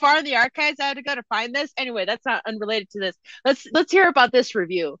know how far in the archives I had to go to find this? Anyway, that's not unrelated to this. Let's hear about this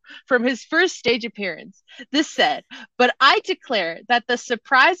review from his first stage appearance. This said, "But I declare that the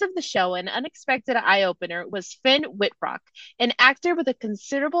surprise of the show and unexpected eye-opener was Finn Wittrock, an actor with a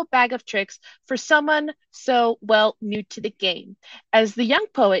considerable bag of tricks for someone so, well, new to the game. As the young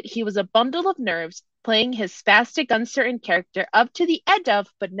poet, he was a bundle of nerves, playing his spastic, uncertain character up to the edge of,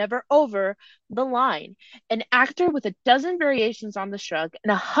 but never over, the line. An actor with a dozen variations on the shrug and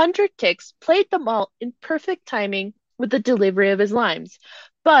 100 ticks played them all in perfect timing with the delivery of his lines.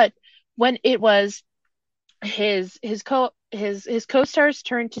 But when it was his co-star's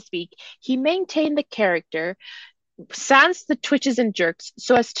turn to speak, he maintained the character, sans the twitches and jerks,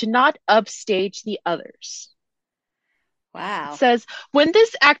 so as to not upstage the others." Wow. It says, seeing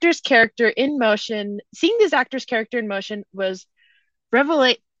this actor's character in motion was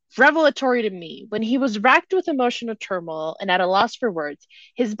revelatory to me. When he was racked with emotional turmoil and at a loss for words,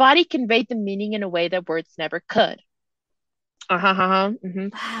 his body conveyed the meaning in a way that words never could. Wow.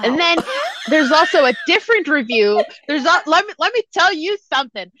 And then there's also a different review. Let me tell you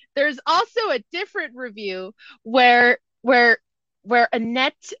something. There's also a different review where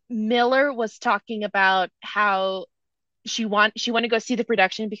Annette Miller was talking about how she wanted to go see the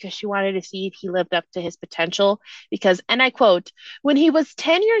production because she wanted to see if he lived up to his potential. Because, and I quote, "When he was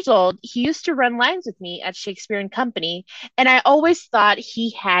 10 years old, he used to run lines with me at Shakespeare and Company, and I always thought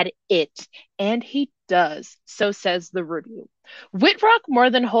he had it, and he does," so says the review. Wittrock more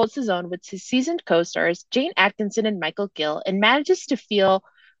than holds his own with his seasoned co-stars Jane Atkinson and Michael Gill, and manages to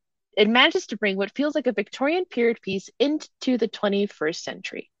bring what feels like a Victorian period piece into the 21st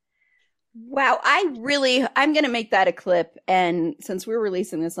century. Wow, I'm going to make that a clip. And since we're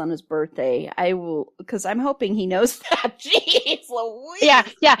releasing this on his birthday, I will, because I'm hoping he knows that. Jeez Louise. Yeah.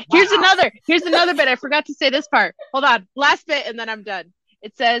 Wow. Here's another bit. I forgot to say this part. Hold on. Last bit, and then I'm done.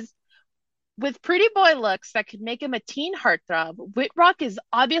 It says, "With pretty boy looks that could make him a teen heartthrob, Wittrock is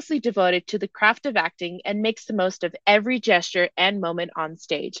obviously devoted to the craft of acting and makes the most of every gesture and moment on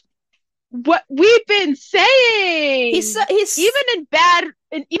stage." What we've been saying. He's even in bad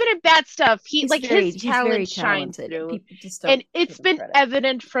stuff, his talent very shines talented. through. People just don't And it's give him been credit.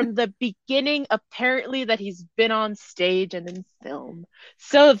 evident from the beginning, apparently, that he's been on stage and in film.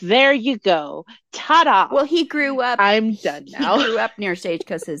 So there you go. Ta-da. Well, he grew up. I'm done now. He grew up near stage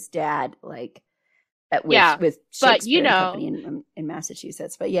because his dad, with But, Shakespeare and Company in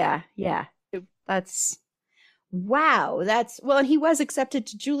Massachusetts. But yeah, that's wow. And he was accepted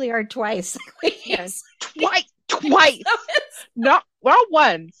to Juilliard twice. Yes, twice, not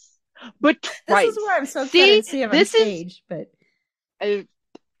once, but twice. This is where I'm so excited to see him on stage. But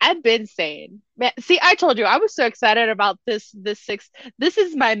I've been saying, man. See, I told you I was so excited about this sixth. This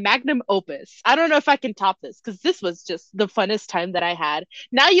is my magnum opus. I don't know if I can top this because this was just the funnest time that I had.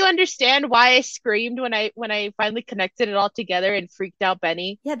 Now you understand why I screamed when I finally connected it all together and freaked out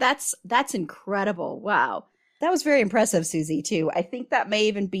Benny. yeah, that's incredible. Wow, that was very impressive, Susie. Too. I think that may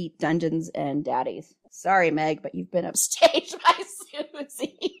even beat Dungeons and Daddies. Sorry, Meg, but you've been upstaged by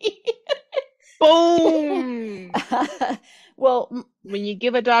Susie. Boom. Well, When you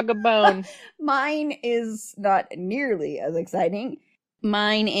give a dog a bone. mine is not nearly as exciting.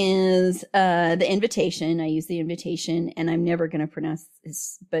 Mine is The Invitation. I use The Invitation, and I'm never going to pronounce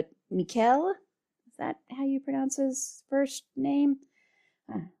this, but Mikel? Is that how you pronounce his first name?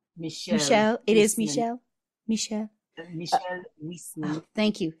 Michelle. It is Wiseman. Michelle. Michelle Wiseman. Oh,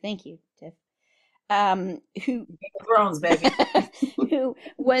 thank you, Tiff. Who Game of Thrones, baby. who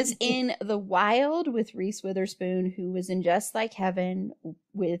was in The Wild with Reese Witherspoon, who was in Just Like Heaven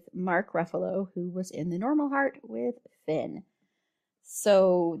with Mark Ruffalo, who was in The Normal Heart with Finn.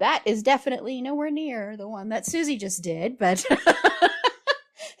 So that is definitely nowhere near the one that Susie just did, but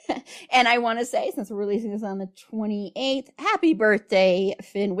and I want to say, since we're releasing this on the 28th, happy birthday,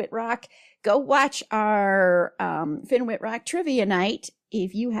 Finn Wittrock. Go watch our Finn Wittrock trivia night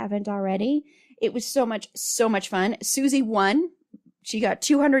if you haven't already. It was so much fun. Susie won. She got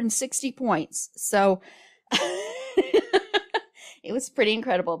 260 points. So it was pretty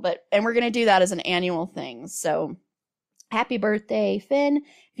incredible. And we're going to do that as an annual thing. So happy birthday, Finn.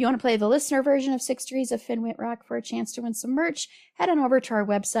 If you want to play the listener version of 6 Degrees of Finn Wittrock for a chance to win some merch, head on over to our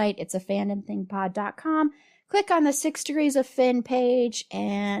website. It's afandomthingpod.com. Click on the 6 Degrees of Finn page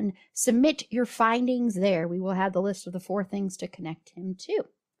and submit your findings there. We will have the list of the 4 things to connect him to.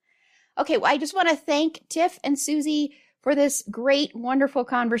 Okay, well, I just want to thank Tiff and Susie for this great, wonderful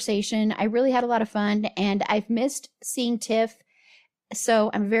conversation. I really had a lot of fun, and I've missed seeing Tiff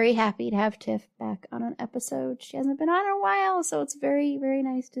So I'm very happy to have Tiff back on an episode. She hasn't been on in a while, so it's very, very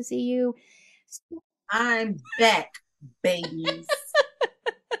nice to see you. I'm back, babies.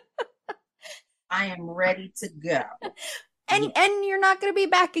 I am ready to go. And you're not going to be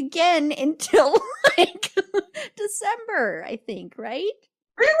back again until like December, I think, right?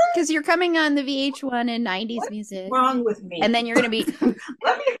 Really? Because you're coming on the VH1 and 90s music. What's wrong with me? And then you're going to be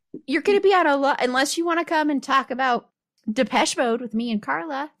you're going to be on a lot unless you want to come and talk about Depeche Mode with me and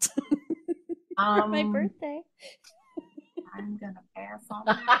Carla for my birthday. I'm going to pass on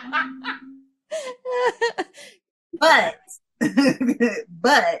that.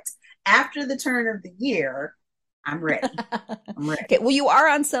 But after the turn of the year, I'm ready. Okay, well, you are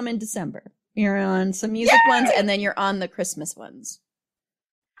on some in December. You're on some music ones, and then you're on the Christmas ones.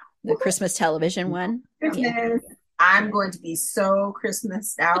 The Christmas television one. Christmas. Yeah. I'm going to be so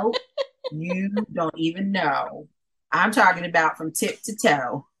Christmased out. You don't even know. I'm talking about from tip to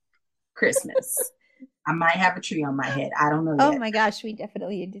toe Christmas. I might have a tree on my head. I don't know yet. Oh my gosh, we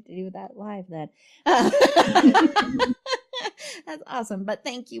definitely need to do that live then. That's awesome. But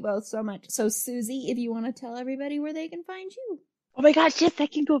thank you both so much. So Susie, if you want to tell everybody where they can find you. Oh my gosh, yes, I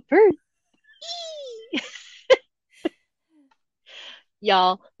can go first.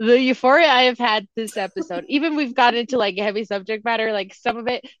 Y'all, the euphoria I have had this episode, even we've got into like heavy subject matter, like some of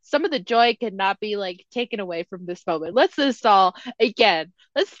the joy cannot be like taken away from this moment. Let's just all, again,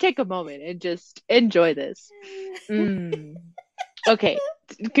 let's take a moment and just enjoy this. Okay,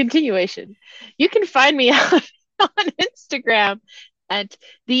 continuation. You can find me on Instagram at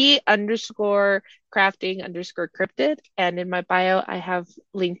 _crafting_cryptid. And in my bio, I have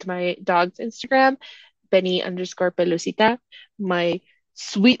linked my dog's Instagram, Benny_Pelucita, my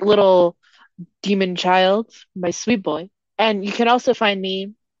sweet little demon child, my sweet boy. And you can also find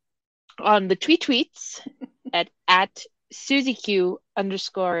me on the tweets at SusieQ_SC.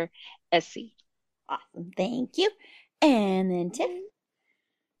 Awesome. Thank you. And then Tiff.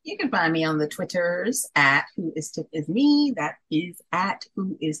 You can find me on the Twitters at Who Is Tiff Is Me. That is at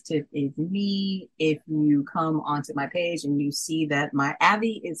Who Is Tiff Is Me. If you come onto my page and you see that my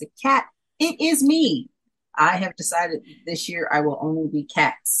Abby is a cat, it is me. I have decided this year I will only be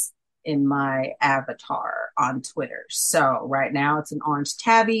cats in my avatar on Twitter. So right now it's an orange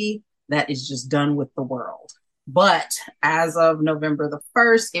tabby that is just done with the world. But as of November the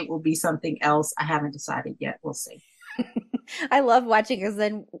 1st, it will be something else. I haven't decided yet. We'll see. I love watching because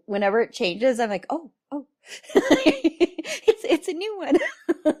then whenever it changes, I'm like, oh, it's a new one.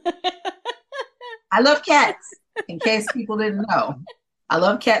 I love cats, in case people didn't know. I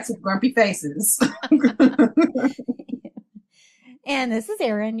love cats with grumpy faces. And this is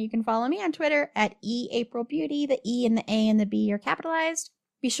Erin. You can follow me on Twitter at eAprilBeauty. The E and the A and the B are capitalized.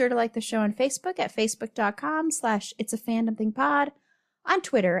 Be sure to like the show on Facebook at facebook.com/itsafandom_thing_pod. On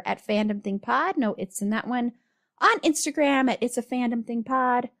Twitter at fandomthingpod. No it's in that one. On Instagram at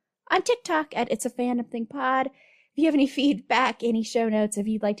itsafandom_thing_pod. On TikTok at itsafandom_thing_pod. If you have any feedback, any show notes, if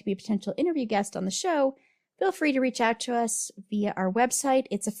you'd like to be a potential interview guest on the show, feel free to reach out to us via our website,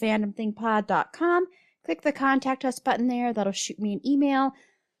 itsafandomthingpod.com. Click the contact us button there. That'll shoot me an email.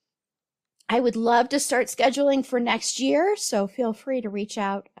 I would love to start scheduling for next year, so feel free to reach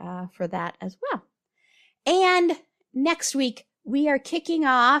out for that as well. And next week, we are kicking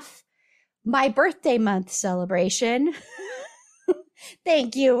off my birthday month celebration.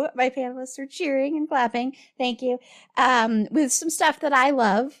 Thank you. My panelists are cheering and clapping. Thank you. With some stuff that I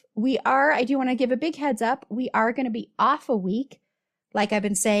love. I do want to give a big heads up. We are going to be off a week. Like I've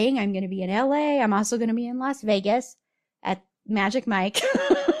been saying, I'm going to be in LA. I'm also going to be in Las Vegas at Magic Mike.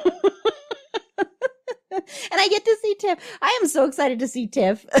 And I get to see Tiff. I am so excited to see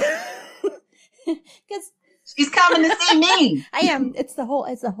Tiff. Because she's coming to see me. I am. It's the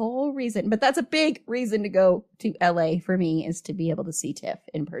whole reason. But that's a big reason to go to LA for me, is to be able to see Tiff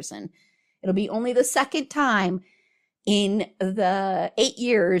in person. It'll be only the second time in the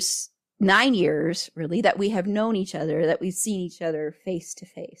 9 years, really, that we have known each other, that we've seen each other face to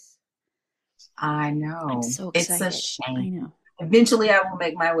face. I know. I'm so excited. It's a shame. I know. Eventually, I will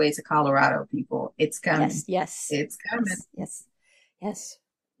make my way to Colorado, people. It's coming. Yes. It's coming. Yes.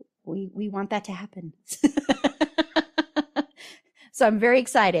 We want that to happen. So I'm very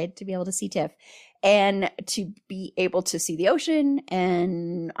excited to be able to see Tiff and to be able to see the ocean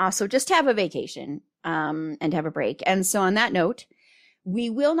and also just have a vacation and have a break. And so on that note, we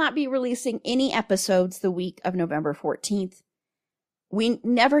will not be releasing any episodes the week of November 14th. I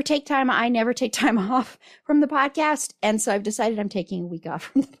never take time off from the podcast. And so I've decided I'm taking a week off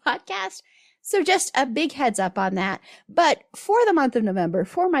from the podcast. So just a big heads up on that. But for the month of November,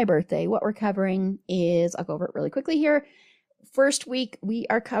 for my birthday, what we're covering is, I'll go over it really quickly here. first week we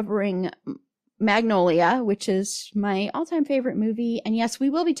are covering Magnolia, which is my all-time favorite movie. And yes, we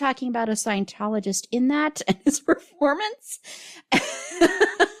will be talking about a Scientologist in that and his performance.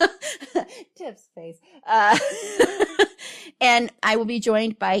 Tiff's face. And I will be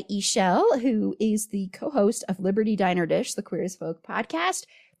joined by Ishel, who is the co-host of Liberty Diner Dish, the Queer as Folk podcast.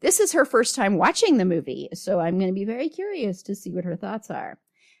 This is her first time watching the movie, so I'm going to be very curious to see what her thoughts are.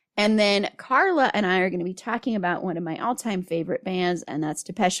 And then Carla and I are going to be talking about one of my all-time favorite bands, and that's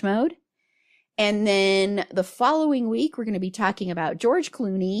Depeche Mode. And then the following week, we're going to be talking about George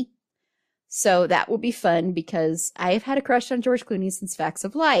Clooney. So that will be fun because I have had a crush on George Clooney since Facts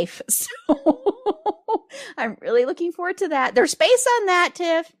of Life. So I'm really looking forward to that. There's space on that,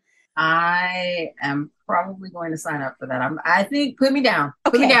 Tiff. I am probably going to sign up for that. I think put me down.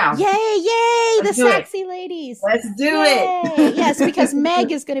 Okay. Put me down. Yay, the sexy ladies. Let's do it. Yes, because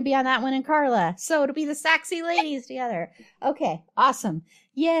Meg is going to be on that one and Carla. So it'll be the sexy ladies together. Okay, awesome.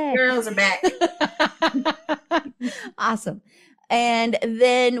 Yay. Girls are back. Awesome. And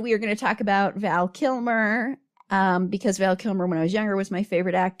then we are going to talk about Val Kilmer, because Val Kilmer, when I was younger, was my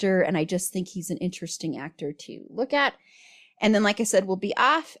favorite actor. And I just think he's an interesting actor to look at. And then, like I said, we'll be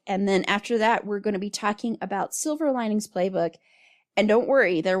off. And then after that, we're going to be talking about Silver Linings Playbook. And don't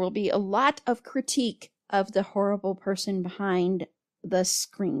worry, there will be a lot of critique of the horrible person behind the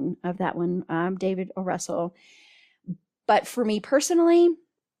screen of that one, David O. Russell. But for me personally,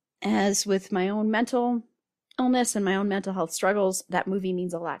 as with my own mental illness and my own mental health struggles, that movie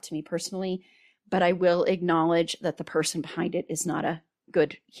means a lot to me personally. But I will acknowledge that the person behind it is not a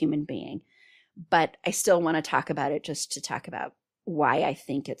good human being. But I still want to talk about it just to talk about why I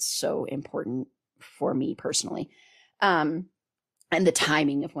think it's so important for me personally. And the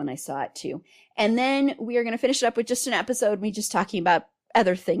timing of when I saw it too. And then we are going to finish it up with just an episode, me just talking about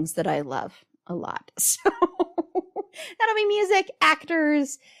other things that I love a lot. So that'll be music,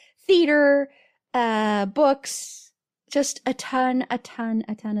 actors, theater, books, just a ton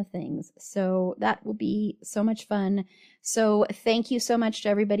of things. So that will be so much fun. So thank you so much to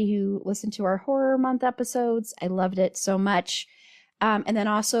everybody who listened to our Horror Month episodes. I loved it so much. And then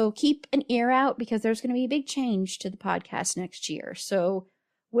also keep an ear out because there's going to be a big change to the podcast next year. So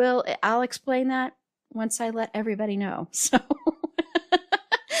I'll explain that once I let everybody know. So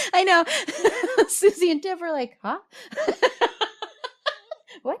I know Susie and Tiff are like, huh?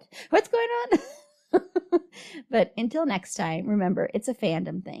 What's going on? But until next time, remember, it's a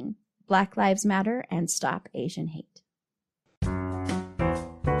fandom thing. Black Lives Matter and stop Asian hate.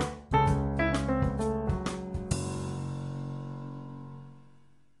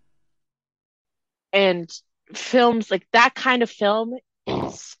 And films like that kind of film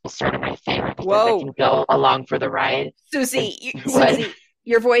is sort of my favorite because I can go along for the ride. Susie,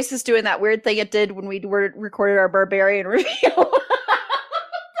 your voice is doing that weird thing it did when we recorded our Barbarian review. That was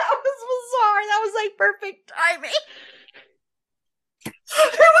bizarre. That was like perfect timing. It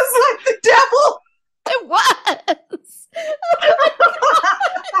was like the devil. It was.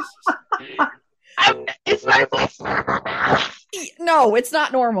 Is my voice normal now? No, it's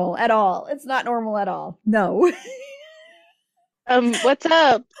not normal at all. It's not normal at all. No. What's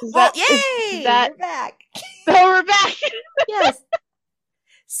up? Yay! We're back. Oh, we're back. Yes.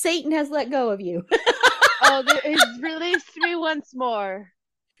 Satan has let go of you. He's released me once more.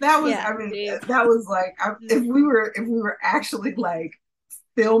 That was, that was like, if we were actually like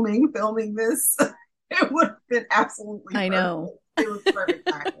filming this, it would have been absolutely perfect. I know. It was perfect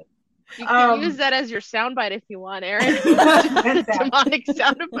timing. You can use that as your soundbite if you want, Erin. The demonic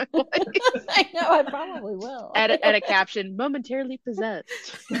sound of my voice. I know, I probably will. Add a caption, momentarily possessed.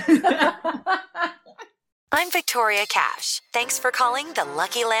 I'm Victoria Cash. Thanks for calling the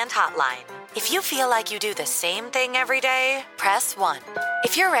Lucky Land Hotline. If you feel like you do the same thing every day, press 1.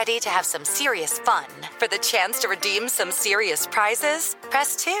 If you're ready to have some serious fun for the chance to redeem some serious prizes,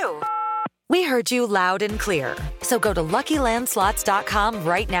 press 2. We heard you loud and clear. So go to LuckyLandSlots.com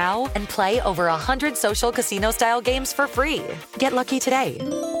right now and play over 100 social casino-style games for free. Get lucky today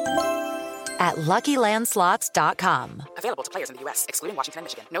at LuckyLandSlots.com. Available to players in the U.S., excluding Washington and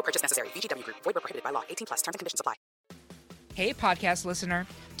Michigan. No purchase necessary. VGW Group. Void where prohibited by law. 18+. Terms and conditions apply. Hey, podcast listener.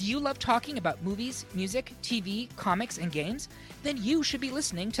 Do you love talking about movies, music, TV, comics, and games? Then you should be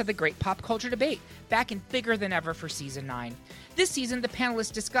listening to The Great Pop Culture Debate, back and bigger than ever for Season 9. This season, the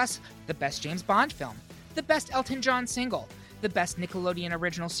panelists discuss the best James Bond film, the best Elton John single, the best Nickelodeon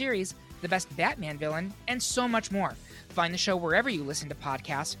original series, the best Batman villain, and so much more. Find the show wherever you listen to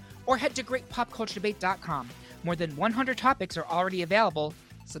podcasts, or head to greatpopculturedebate.com. More than 100 topics are already available.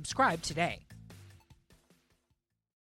 Subscribe today.